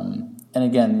 And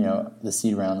again, the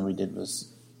seed round we did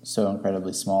was so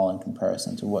incredibly small in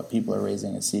comparison to what people are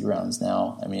raising as seed rounds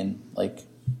now. I mean, like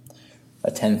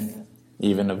a tenth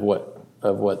even of what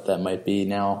that might be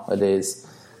nowadays.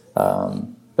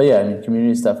 But yeah, I mean,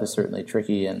 community stuff is certainly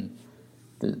tricky, and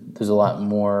there's a lot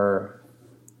more.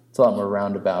 It's a lot more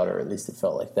roundabout, or at least it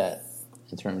felt like that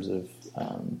in terms of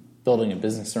building a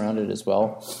business around it as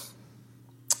well.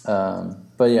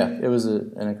 But yeah, it was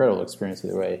an incredible experience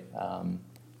either way.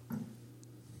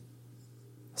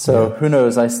 So who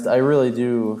knows? I really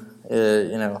do.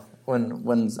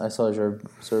 When I saw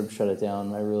Zurb shut it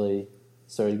down, I really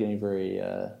started getting very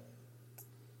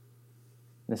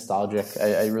nostalgic.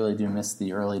 I really do miss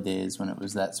the early days when it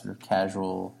was that sort of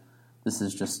casual. This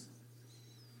is just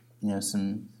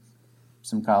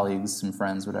some colleagues, some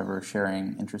friends, whatever,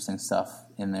 sharing interesting stuff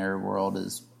in their world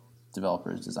as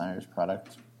developers, designers,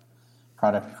 product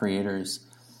creators.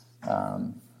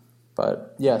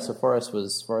 But yeah, so Forrest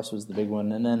was the big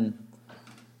one, and then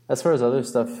as far as other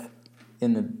stuff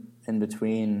in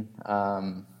between,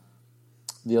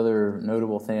 the other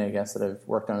notable thing I guess that I've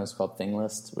worked on is called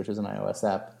ThingList, which is an iOS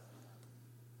app.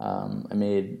 I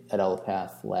made at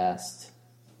Elepath last,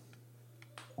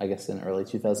 I guess, in early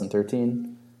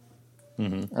 2013.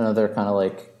 Mm-hmm. Another kind of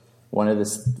like wanted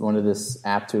this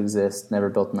app to exist. Never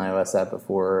built an iOS app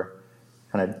before.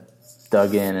 Kind of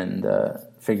dug in and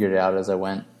figured it out as I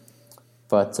went.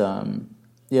 But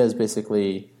yeah, it's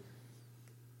basically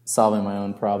solving my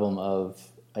own problem of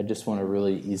I just want a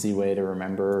really easy way to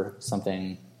remember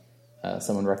something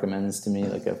someone recommends to me,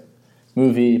 like a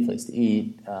movie, a place to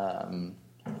eat, a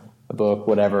book,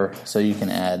 whatever. So you can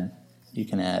add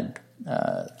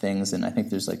things, and I think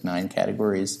there's like 9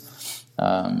 categories.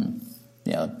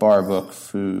 Like bar, book,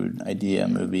 food, idea,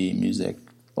 movie, music,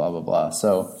 blah blah blah.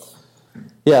 So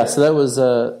so that was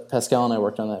Pascal and I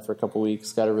worked on that for a couple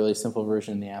weeks. Got a really simple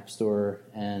version in the App Store,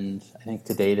 and I think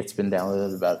to date it's been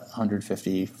downloaded about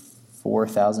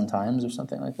 154,000 times or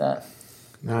something like that.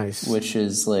 Nice, which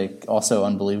is like also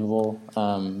unbelievable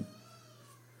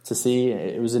to see.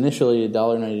 It was initially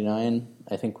 $1.99.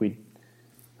 I think we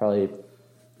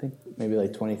maybe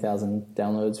like 20,000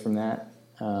 downloads from that.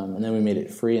 And then we made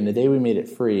it free. And the day we made it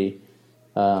free,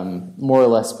 more or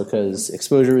less because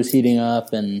exposure was heating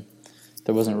up and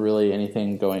there wasn't really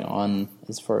anything going on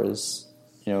as far as,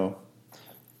 can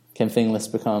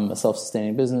Thinglist become a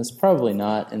self-sustaining business? Probably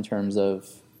not in terms of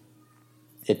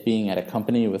it being at a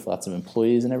company with lots of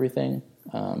employees and everything,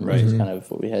 which is kind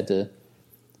of what we had to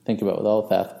think about with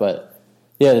Elepath. But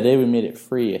the day we made it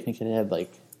free, I think it had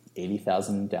like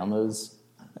 80,000 downloads.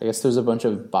 I guess there's a bunch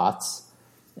of bots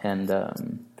and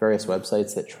various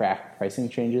websites that track pricing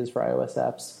changes for iOS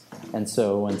apps. And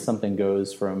so when something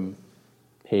goes from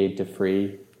paid to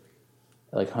free,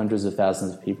 like hundreds of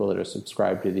thousands of people that are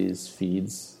subscribed to these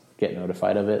feeds get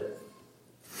notified of it.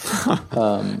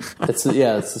 It's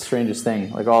the strangest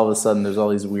thing. Like all of a sudden there's all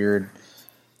these weird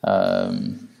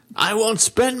I won't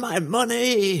spend my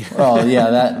money. Well,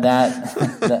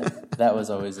 that was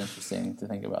always interesting to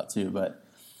think about too. But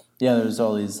there's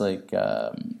all these like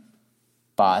bot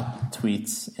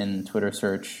tweets in Twitter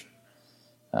search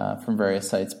from various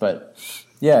sites. But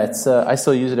it's I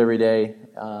still use it every day.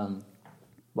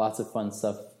 Lots of fun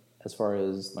stuff as far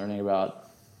as learning about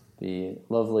the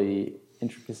lovely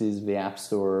intricacies of the App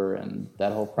Store and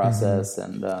that whole process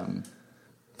and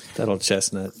that old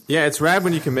chestnut. Yeah, it's rad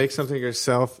when you can make something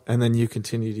yourself and then you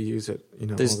continue to use it, all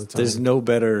the time. There's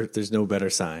no better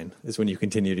sign is when you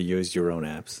continue to use your own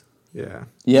apps. Yeah.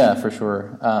 Yeah, for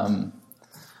sure.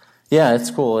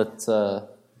 It's cool. It's I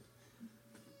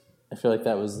feel like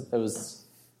that was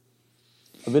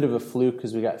a bit of a fluke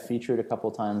because we got featured a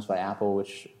couple times by Apple,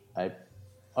 which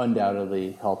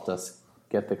undoubtedly helped us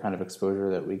get the kind of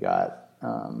exposure that we got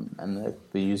and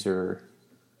the user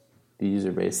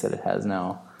base that it has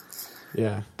now.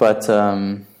 Yeah. But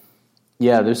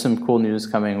there's some cool news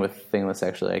coming with Thinglist.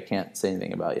 Actually, I can't say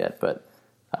anything about yet, but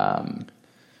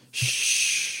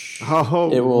shh.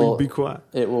 Oh, be quiet.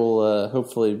 It will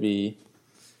hopefully be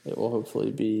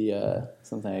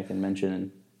something I can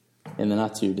mention in the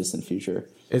not too distant future.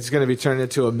 It's going to be turned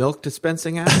into a milk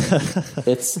dispensing app.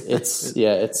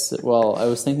 Well, I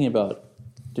was thinking about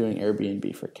doing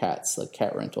Airbnb for cats, like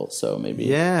cat rental. So maybe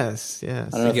yes. I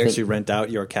don't know if you actually rent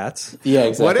out your cats. Yeah,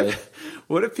 exactly.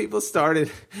 What if people started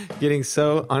getting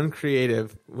so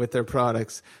uncreative with their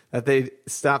products that they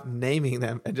stopped naming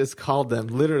them and just called them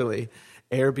literally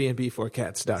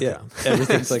Airbnb4cats.com? Yeah,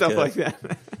 everything's stuff like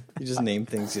that. You just name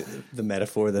things the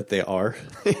metaphor that they are.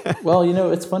 Yeah. Well,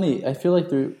 it's funny. I feel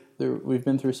like we've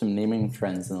been through some naming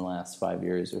trends in the last 5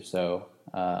 years or so.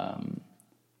 I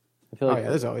feel like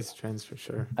there's always trends for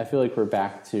sure. I feel like we're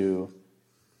back to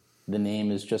the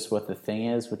name is just what the thing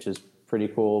is, which is pretty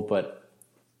cool. But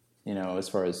as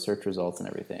far as search results and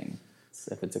everything,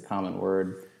 if it's a common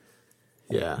word,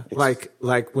 like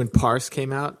when Parse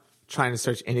came out, trying to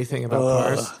search anything about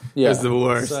Parse is the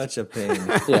worst. Such a pain.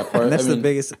 And that's the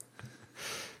biggest.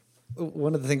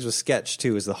 One of the things with Sketch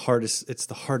too is it's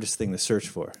the hardest thing to search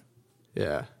for.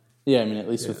 Yeah. Yeah, at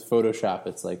least with Photoshop,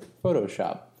 it's like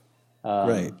Photoshop.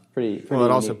 Right. Pretty well, it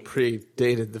unique. also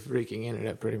predated the freaking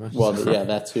internet pretty much. Well,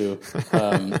 that too.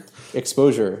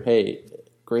 Exposure. Hey,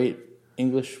 great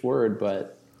English word,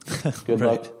 but good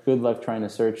luck. Good luck trying to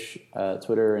search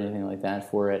Twitter or anything like that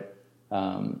for it.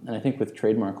 And I think with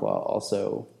trademark law,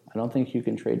 also, I don't think you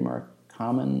can trademark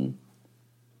common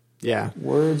words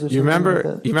or something. You remember? Like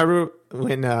that? You remember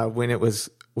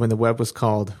when the web was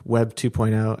called Web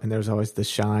 2.0, and there was always the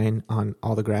shine on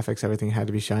all the graphics. Everything had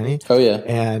to be shiny. Oh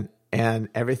yeah, and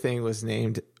everything was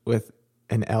named with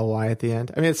an ly at the end.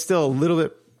 It's still a little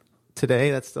bit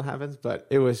today that still happens, but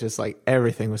it was just like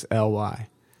everything was ly.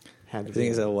 Everything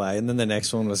is ly, and then the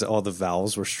next one was all the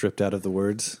vowels were stripped out of the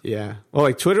words. Yeah, well,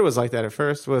 like Twitter was like that at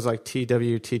first. It was like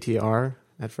TWTTR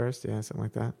at first. Yeah, something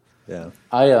like that. Yeah.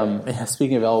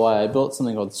 Speaking of ly, I built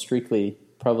something called Streakly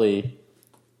probably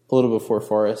a little before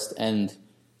Forrst, and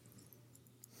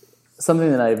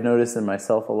something that I've noticed in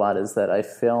myself a lot is that I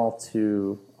fail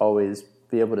to always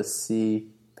be able to see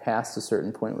past a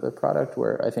certain point with a product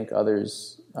where I think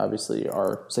others obviously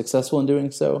are successful in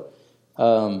doing so.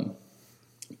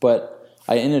 But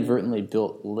I inadvertently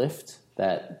built Lift,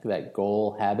 that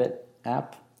goal habit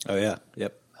app. Oh yeah,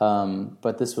 yep.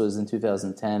 But this was in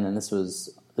 2010, and this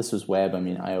was web.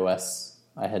 iOS.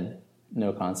 I had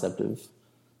no concept of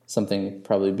something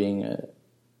probably being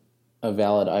a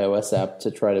valid iOS app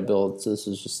to try to build. So this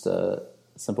was just a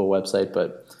simple website,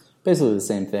 but basically the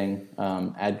same thing.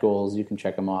 Add goals, you can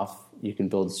check them off. You can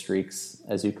build streaks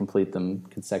as you complete them,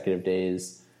 consecutive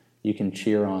days. You can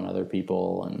cheer on other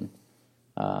people, and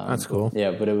that's cool.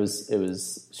 Yeah, but it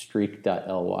was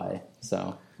streak.ly,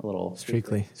 so a little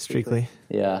Streakly.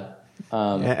 Yeah.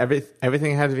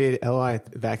 Everything had to be LI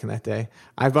back in that day.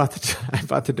 I bought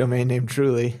the domain name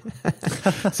Truly,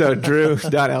 so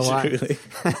Drew.ly. Truly.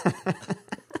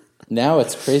 Now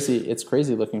it's crazy. It's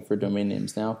crazy looking for domain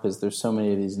names now because there's so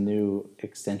many of these new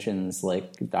extensions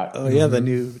like the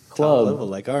new club top level,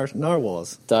 like our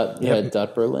narwhals. Dot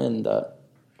Berlin.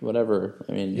 Whatever.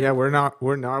 I mean, we're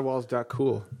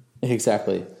narwhals.cool.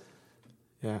 Exactly.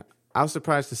 Yeah, I was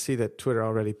surprised to see that Twitter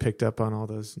already picked up on all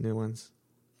those new ones,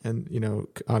 and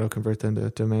auto convert them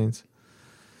to domains.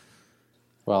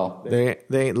 Well, they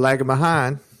ain't lagging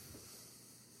behind.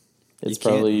 It's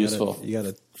probably useful. You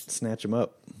gotta snatch them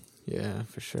up. Yeah,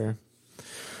 for sure.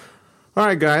 All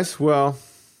right, guys. Well,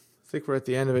 I think we're at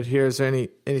the end of it here. Is there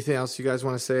anything else you guys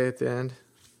want to say at the end?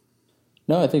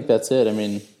 No, I think that's it. I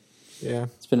mean, yeah,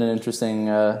 it's been an interesting,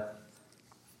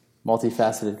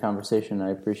 multifaceted conversation. I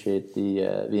appreciate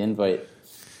the invite.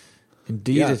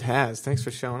 Indeed, it has. Thanks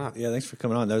for showing up. Yeah, thanks for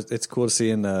coming on. It's cool to see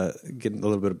and getting a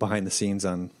little bit of behind the scenes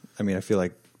on. I mean, I feel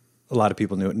like a lot of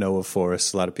people know of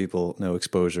Forrst. A lot of people know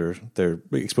Exposure. Their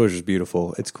Exposure is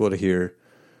beautiful. It's cool to hear,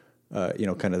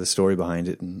 kind of the story behind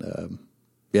it, and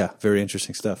very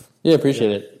interesting stuff. Yeah,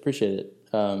 appreciate it. For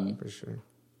sure.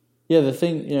 Yeah, the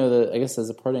thing, I guess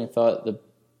as a parting thought, the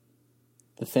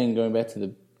thing going back to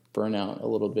the burnout a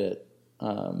little bit. I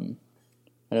know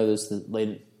there's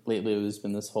lately there's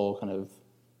been this whole kind of,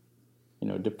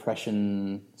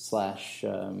 depression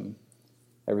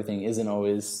 / everything isn't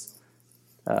always.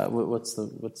 What's the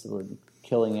word?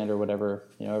 Killing it or whatever.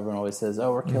 Everyone always says,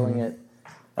 "Oh, we're killing it."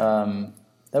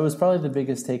 That was probably the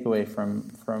biggest takeaway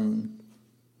from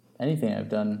anything I've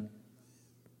done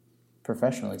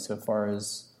professionally so far.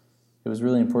 Is it was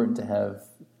really important to have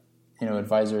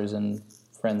advisors and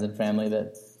friends and family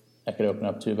that I could open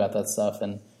up to about that stuff,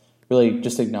 and really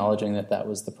just acknowledging that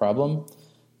was the problem,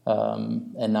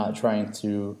 and not trying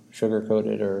to sugarcoat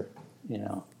it or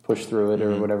push through it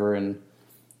or whatever. And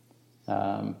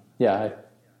I'd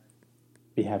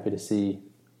be happy to see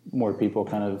more people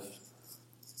kind of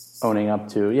owning up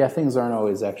to, things aren't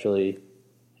always actually,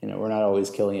 we're not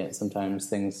always killing it. Sometimes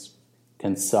things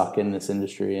can suck in this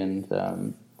industry, and,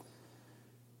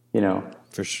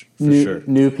 for sure.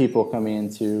 New people coming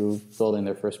into building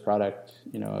their first product,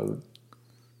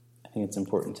 I think it's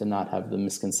important to not have the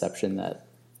misconception that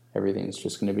everything's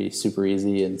just going to be super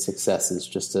easy and success is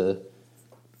just a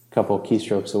couple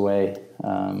keystrokes away.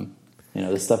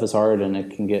 This stuff is hard and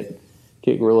it can get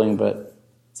grueling, but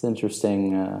it's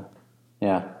interesting.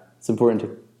 It's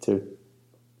important to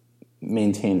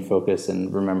maintain focus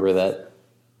and remember that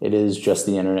it is just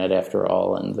the internet after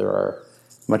all, and there are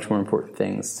much more important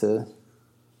things to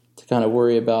kind of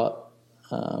worry about.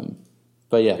 I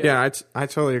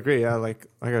totally agree. Yeah, like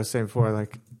I was saying before,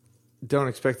 like don't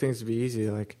expect things to be easy.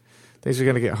 Like things are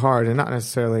going to get hard, and not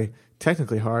necessarily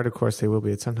technically hard. Of course, they will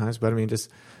be at sometimes, but I mean just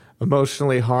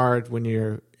emotionally hard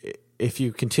if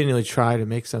you continually try to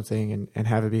make something and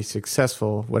have it be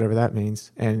successful, whatever that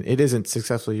means, and it isn't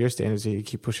successful to your standards, you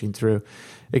keep pushing through.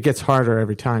 It gets harder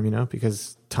every time,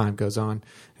 because time goes on,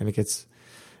 and it gets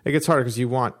harder because you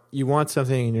want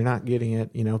something and you're not getting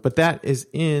it, But that is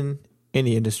in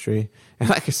any industry, and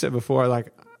like I said before,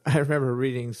 like I remember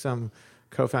reading some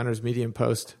co-founder's Medium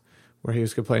post where he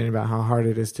was complaining about how hard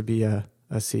it is to be a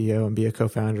CEO and be a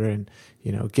co-founder and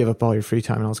give up all your free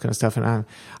time and all this kind of stuff. And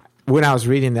when I was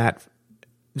reading that,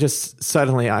 just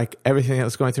suddenly, like everything that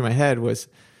was going through my head was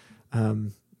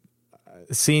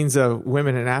scenes of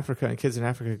women in Africa and kids in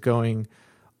Africa leaving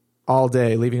all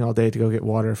day to go get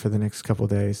water for the next couple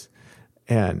of days,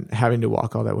 and having to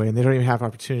walk all that way, and they don't even have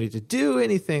opportunity to do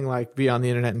anything like be on the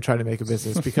internet and try to make a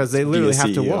business because they literally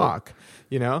have to walk.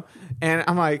 And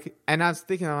I'm like, and I was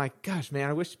thinking, I'm like, gosh, man,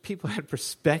 I wish people had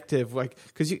perspective, like,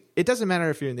 because it doesn't matter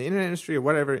if you're in the internet industry or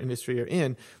whatever industry you're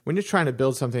in. When you're trying to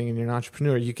build something and you're an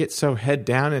entrepreneur, you get so head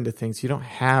down into things, you don't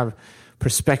have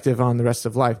perspective on the rest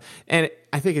of life. And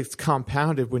I think it's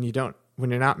compounded when you're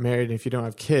not married and if you don't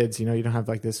have kids, you don't have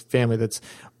like this family that's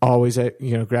always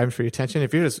grabbing for your attention.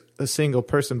 If you're just a single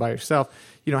person by yourself,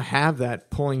 you don't have that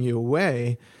pulling you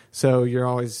away. So you're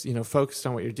always, focused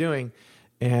on what you're doing,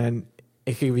 and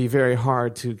it can be very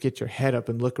hard to get your head up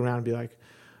and look around and be like,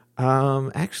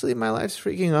 actually my life's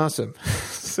freaking awesome.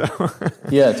 So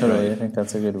yeah, totally. I think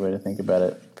that's a good way to think about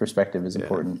it. Perspective is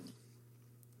important.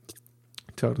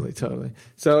 Totally.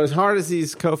 So as hard as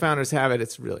these co-founders have it,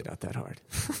 it's really not that hard.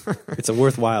 It's a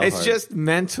worthwhile. It's just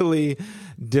mentally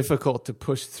difficult to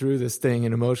push through this thing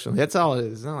and emotionally. That's all it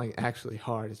is. It's not like actually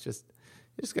hard. It's just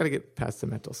you just got to get past the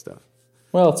mental stuff.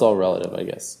 Well, it's all relative, I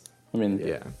guess. I mean,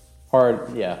 Yeah.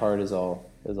 hard is all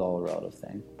a relative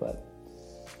thing. But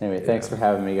anyway, thanks for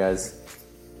having me, guys.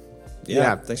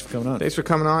 Yeah, thanks for coming on. Thanks for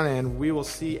coming on, and we will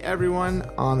see everyone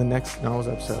on the next Novels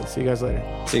episode. See you guys later.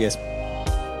 See you guys.